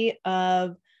potency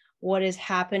of what is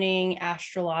happening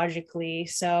astrologically.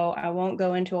 So I won't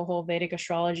go into a whole Vedic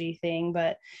astrology thing,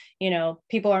 but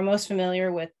people are most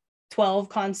familiar with 12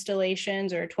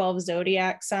 constellations or 12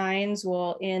 zodiac signs.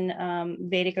 Well, in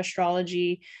Vedic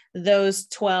astrology, those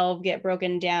 12 get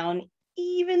broken down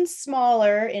even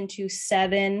smaller into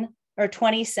 7 or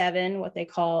 27, what they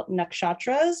call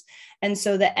nakshatras. And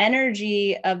so the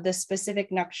energy of the specific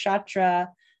nakshatra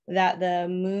that the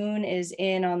moon is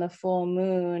in on the full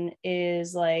moon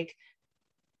is like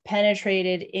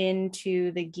penetrated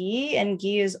into the ghee. And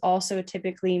ghee is also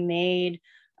typically made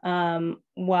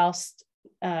whilst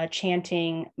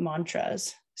chanting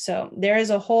mantras. So there is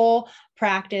a whole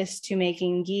practice to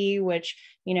making ghee, which,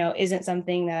 isn't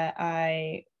something that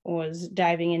I was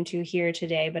diving into here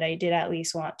today, but I did at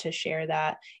least want to share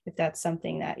that. If that's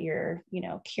something that you're,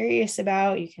 curious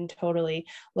about, you can totally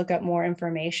look up more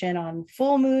information on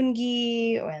full moon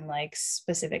ghee and like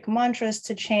specific mantras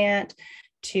to chant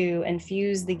to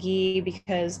infuse the ghee,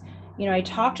 because I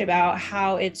talked about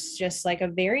how it's just like a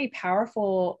very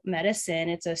powerful medicine.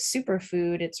 It's a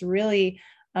superfood. It's really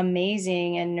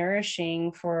amazing and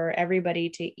nourishing for everybody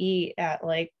to eat at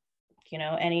like,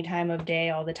 any time of day,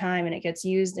 all the time. And it gets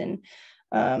used in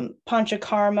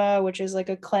panchakarma, which is like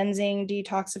a cleansing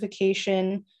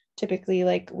detoxification, typically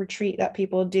like retreat that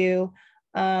people do.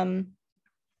 But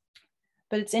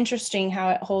it's interesting how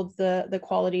it holds the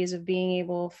qualities of being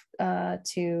able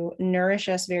to nourish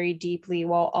us very deeply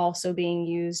while also being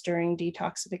used during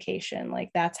detoxification. Like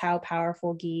that's how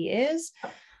powerful ghee is.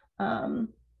 So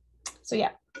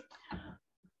yeah.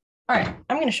 All right,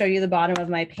 I'm going to show you the bottom of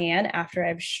my pan after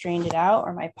I've strained it out,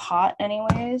 or my pot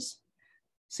anyways.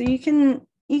 So you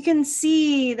can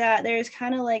see that there's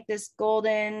kind of like this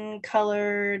golden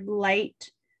colored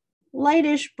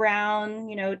lightish brown,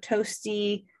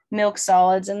 toasty milk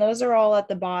solids, and those are all at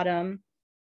the bottom.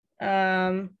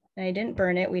 I didn't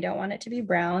burn it. We don't want it to be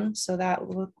brown, so that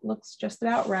looks just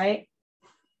about right.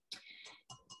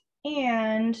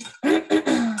 And I'm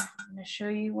going to show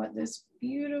you what this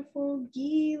beautiful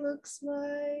ghee looks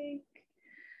like.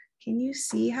 Can you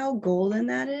see how golden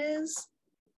that is?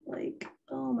 Like,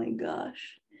 oh my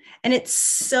gosh. And it's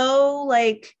so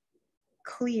like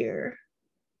clear.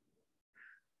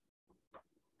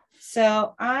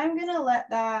 So I'm going to let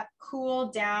that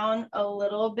cool down a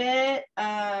little bit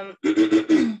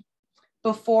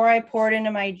before I pour it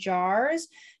into my jars.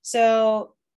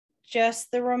 So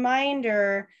just the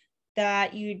reminder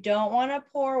that you don't want to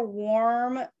pour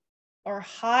warm or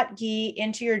hot ghee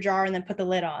into your jar and then put the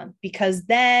lid on, because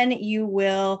then you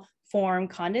will form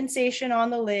condensation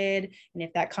on the lid. And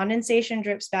if that condensation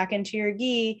drips back into your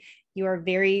ghee, you are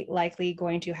very likely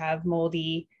going to have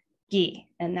moldy ghee,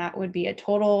 and that would be a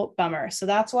total bummer. So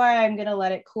that's why I'm going to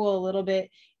let it cool a little bit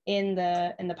in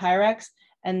the Pyrex,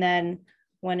 and then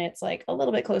when it's like a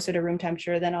little bit closer to room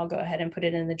temperature, then I'll go ahead and put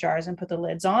it in the jars and put the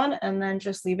lids on, and then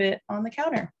just leave it on the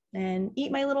counter and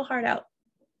eat my little heart out.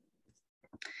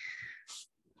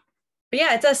 But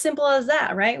yeah, it's as simple as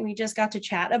that, right? We just got to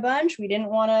chat a bunch. We didn't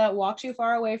want to walk too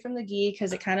far away from the ghee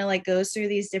because it kind of like goes through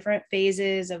these different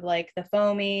phases of like the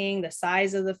foaming, the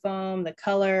size of the foam, the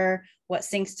color, what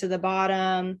sinks to the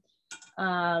bottom.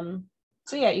 So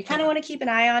yeah, you kind of want to keep an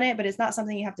eye on it, but it's not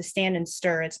something you have to stand and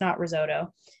stir. It's not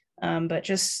risotto, but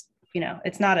just,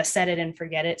 it's not a set it and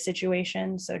forget it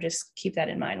situation. So just keep that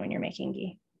in mind when you're making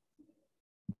ghee.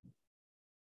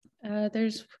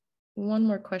 There's one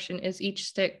more question. Is each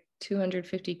stick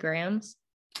 250 grams?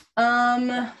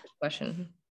 Question.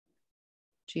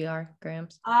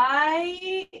 grams.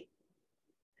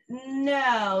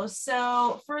 No.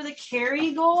 So for the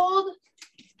Kerrygold,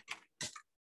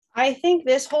 I think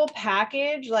this whole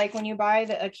package, like when you buy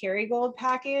a Kerrygold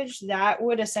package, that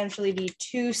would essentially be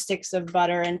 2 sticks of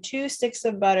butter, and 2 sticks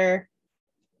of butter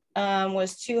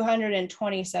was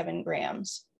 227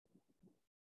 grams.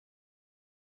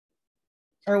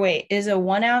 Or wait, is a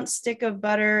 1 ounce stick of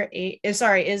butter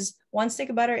is 1 stick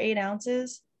of butter 8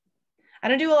 ounces? I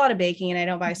don't do a lot of baking and I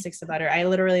don't buy sticks of butter. I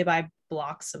literally buy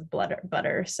blocks of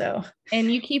butter. So.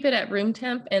 And you keep it at room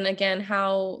temp. And again,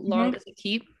 how long does it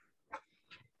keep?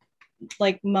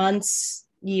 like months,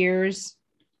 years.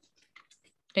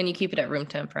 And you keep it at room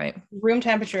temp, right? Room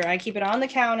temperature. I keep it on the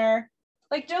counter.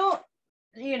 Like, don't,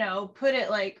 put it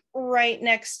like right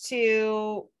next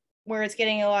to where it's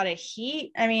getting a lot of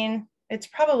heat. I mean, it's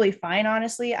probably fine,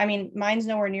 honestly. I mean, mine's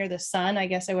nowhere near the sun. I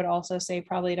guess I would also say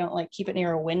probably don't like keep it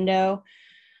near a window.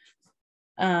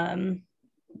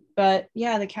 But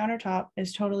yeah, the countertop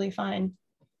is totally fine.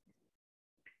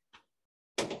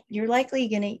 You're likely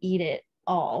going to eat it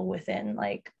all within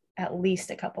like at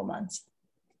least a couple months.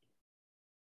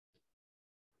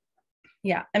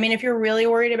 Yeah. I mean, if you're really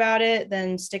worried about it,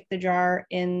 then stick the jar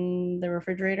in the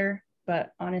refrigerator.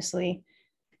 But honestly,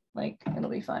 like it'll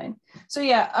be fine. So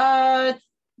yeah,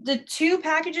 the 2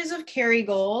 packages of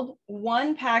Kerrygold,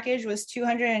 one package was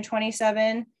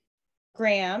 227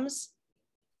 grams.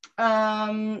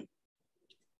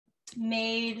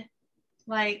 Made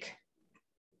like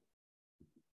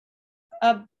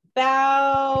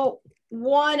about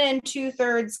 1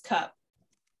 2/3 cup.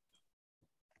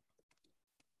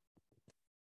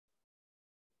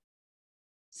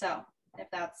 So if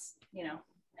that's,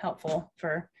 helpful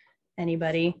for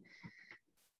anybody.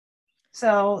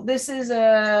 So this is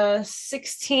a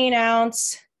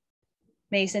 16-ounce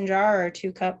mason jar or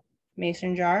 2-cup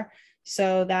mason jar.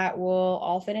 So that will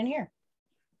all fit in here.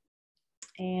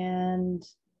 And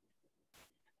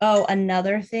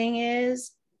another thing is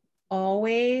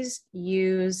always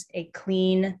use a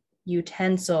clean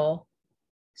utensil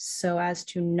so as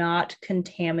to not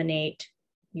contaminate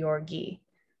your ghee.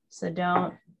 So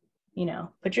don't,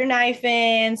 put your knife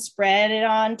in, spread it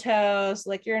on toast,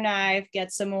 lick your knife,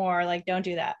 get some more. Like, don't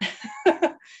do that.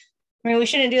 I mean, we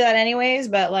shouldn't do that anyways,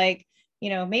 but like,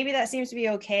 maybe that seems to be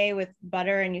okay with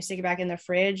butter and you stick it back in the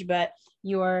fridge, but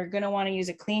you're going to want to use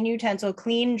a clean utensil,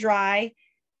 clean, dry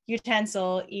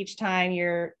utensil each time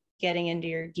you're getting into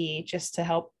your ghee, just to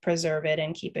help preserve it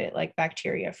and keep it like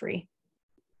bacteria free.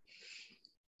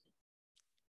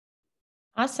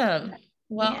 Awesome.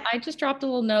 Well, yeah. I just dropped a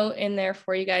little note in there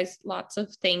for you guys. Lots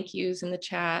of thank yous in the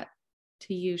chat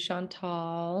to you,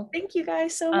 Chantal. Thank you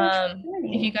guys so much.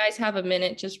 If you guys have a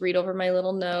minute, just read over my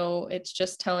little note. It's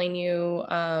just telling you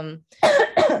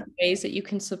ways that you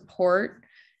can support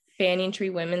Banyan Tree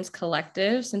Women's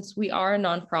Collective. Since we are a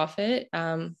nonprofit,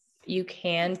 you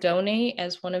can donate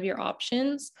as one of your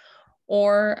options,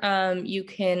 or you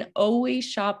can always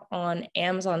shop on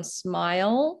Amazon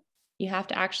Smile. You have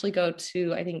to actually go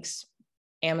to, I think,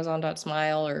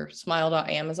 amazon.smile or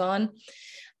smile.amazon.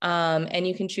 And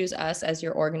you can choose us as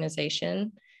your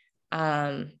organization.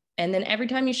 And then every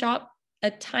time you shop, a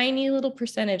tiny little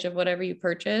percentage of whatever you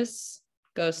purchase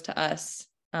goes to us.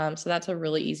 So that's a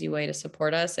really easy way to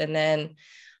support us. And then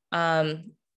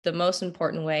the most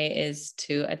important way is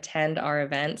to attend our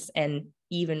events. And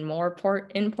even more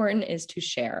important is to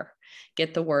share,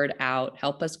 get the word out,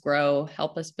 help us grow,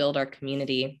 help us build our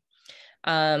community.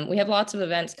 We have lots of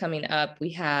events coming up.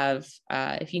 We have,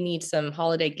 if you need some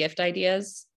holiday gift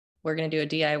ideas, we're going to do a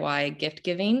DIY gift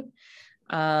giving.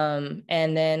 And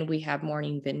then we have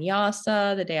morning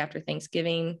vinyasa the day after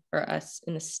Thanksgiving for us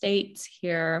in the States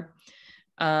here.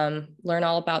 Learn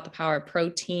all about the power of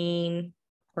protein.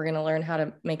 We're going to learn how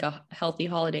to make a healthy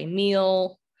holiday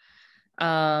meal,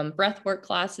 breathwork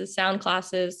classes, sound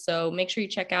classes. So make sure you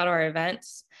check out our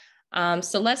events.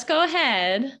 So let's go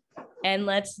ahead and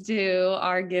let's do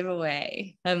our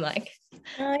giveaway. I'm like,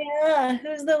 oh yeah,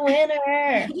 who's the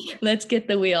winner? Let's get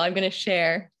the wheel. I'm going to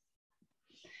share.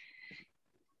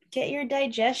 Get your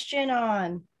digestion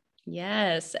on.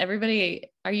 Yes. Everybody,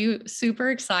 are you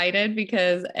super excited?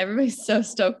 Because everybody's so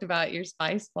stoked about your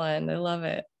spice blend. I love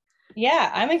it.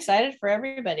 Yeah, I'm excited for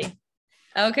everybody.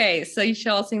 Okay, so you should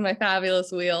all see my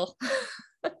fabulous wheel.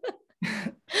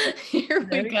 Here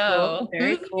we go. Cool.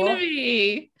 Very Who's cool. Gonna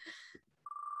be?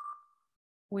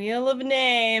 Wheel of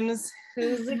names.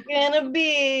 Who's it gonna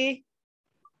be?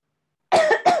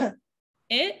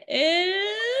 It is.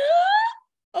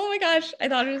 Oh my gosh! I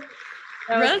thought it was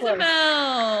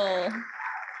Roosevelt.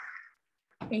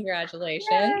 Congratulations.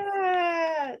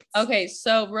 Yes. Okay,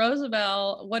 so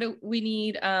Roosevelt, what do we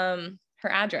need? Her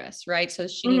address, right? So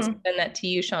she needs to send that to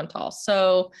you, Chantal.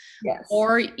 So, yes.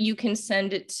 Or you can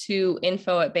send it to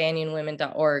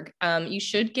info@banyanwomen.org. You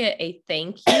should get a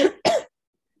thank you.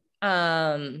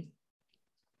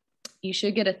 You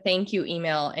should get a thank you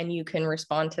email and you can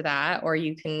respond to that, or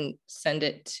you can send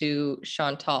it to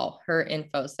Chantal. Her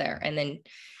info's there, and then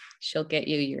she'll get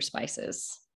you your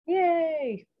spices.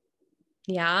 Yay.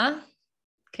 Yeah.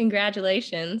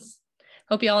 Congratulations.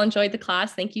 Hope you all enjoyed the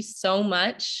class. Thank you so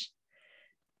much.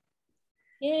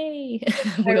 Yay.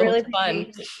 Wheel really is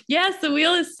fun. Yes, the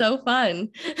wheel is so fun.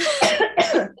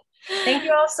 Thank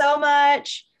you all so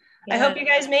much. I hope you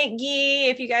guys make ghee.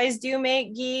 If you guys do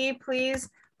make ghee, please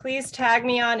tag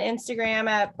me on Instagram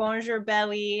at Bonjour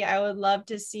Belly. I would love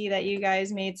to see that you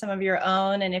guys made some of your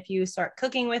own. And if you start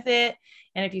cooking with it,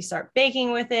 and if you start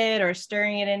baking with it or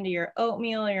stirring it into your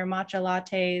oatmeal or your matcha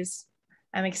lattes,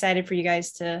 I'm excited for you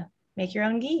guys to make your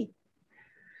own ghee.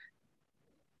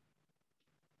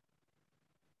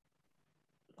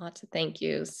 Lots of thank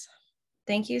yous.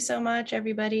 Thank you so much,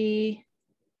 everybody.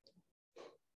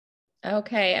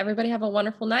 Okay, everybody have a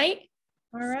wonderful night.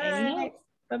 All right.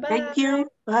 Bye-bye. Thank you.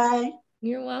 Bye.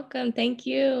 You're welcome. Thank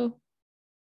you.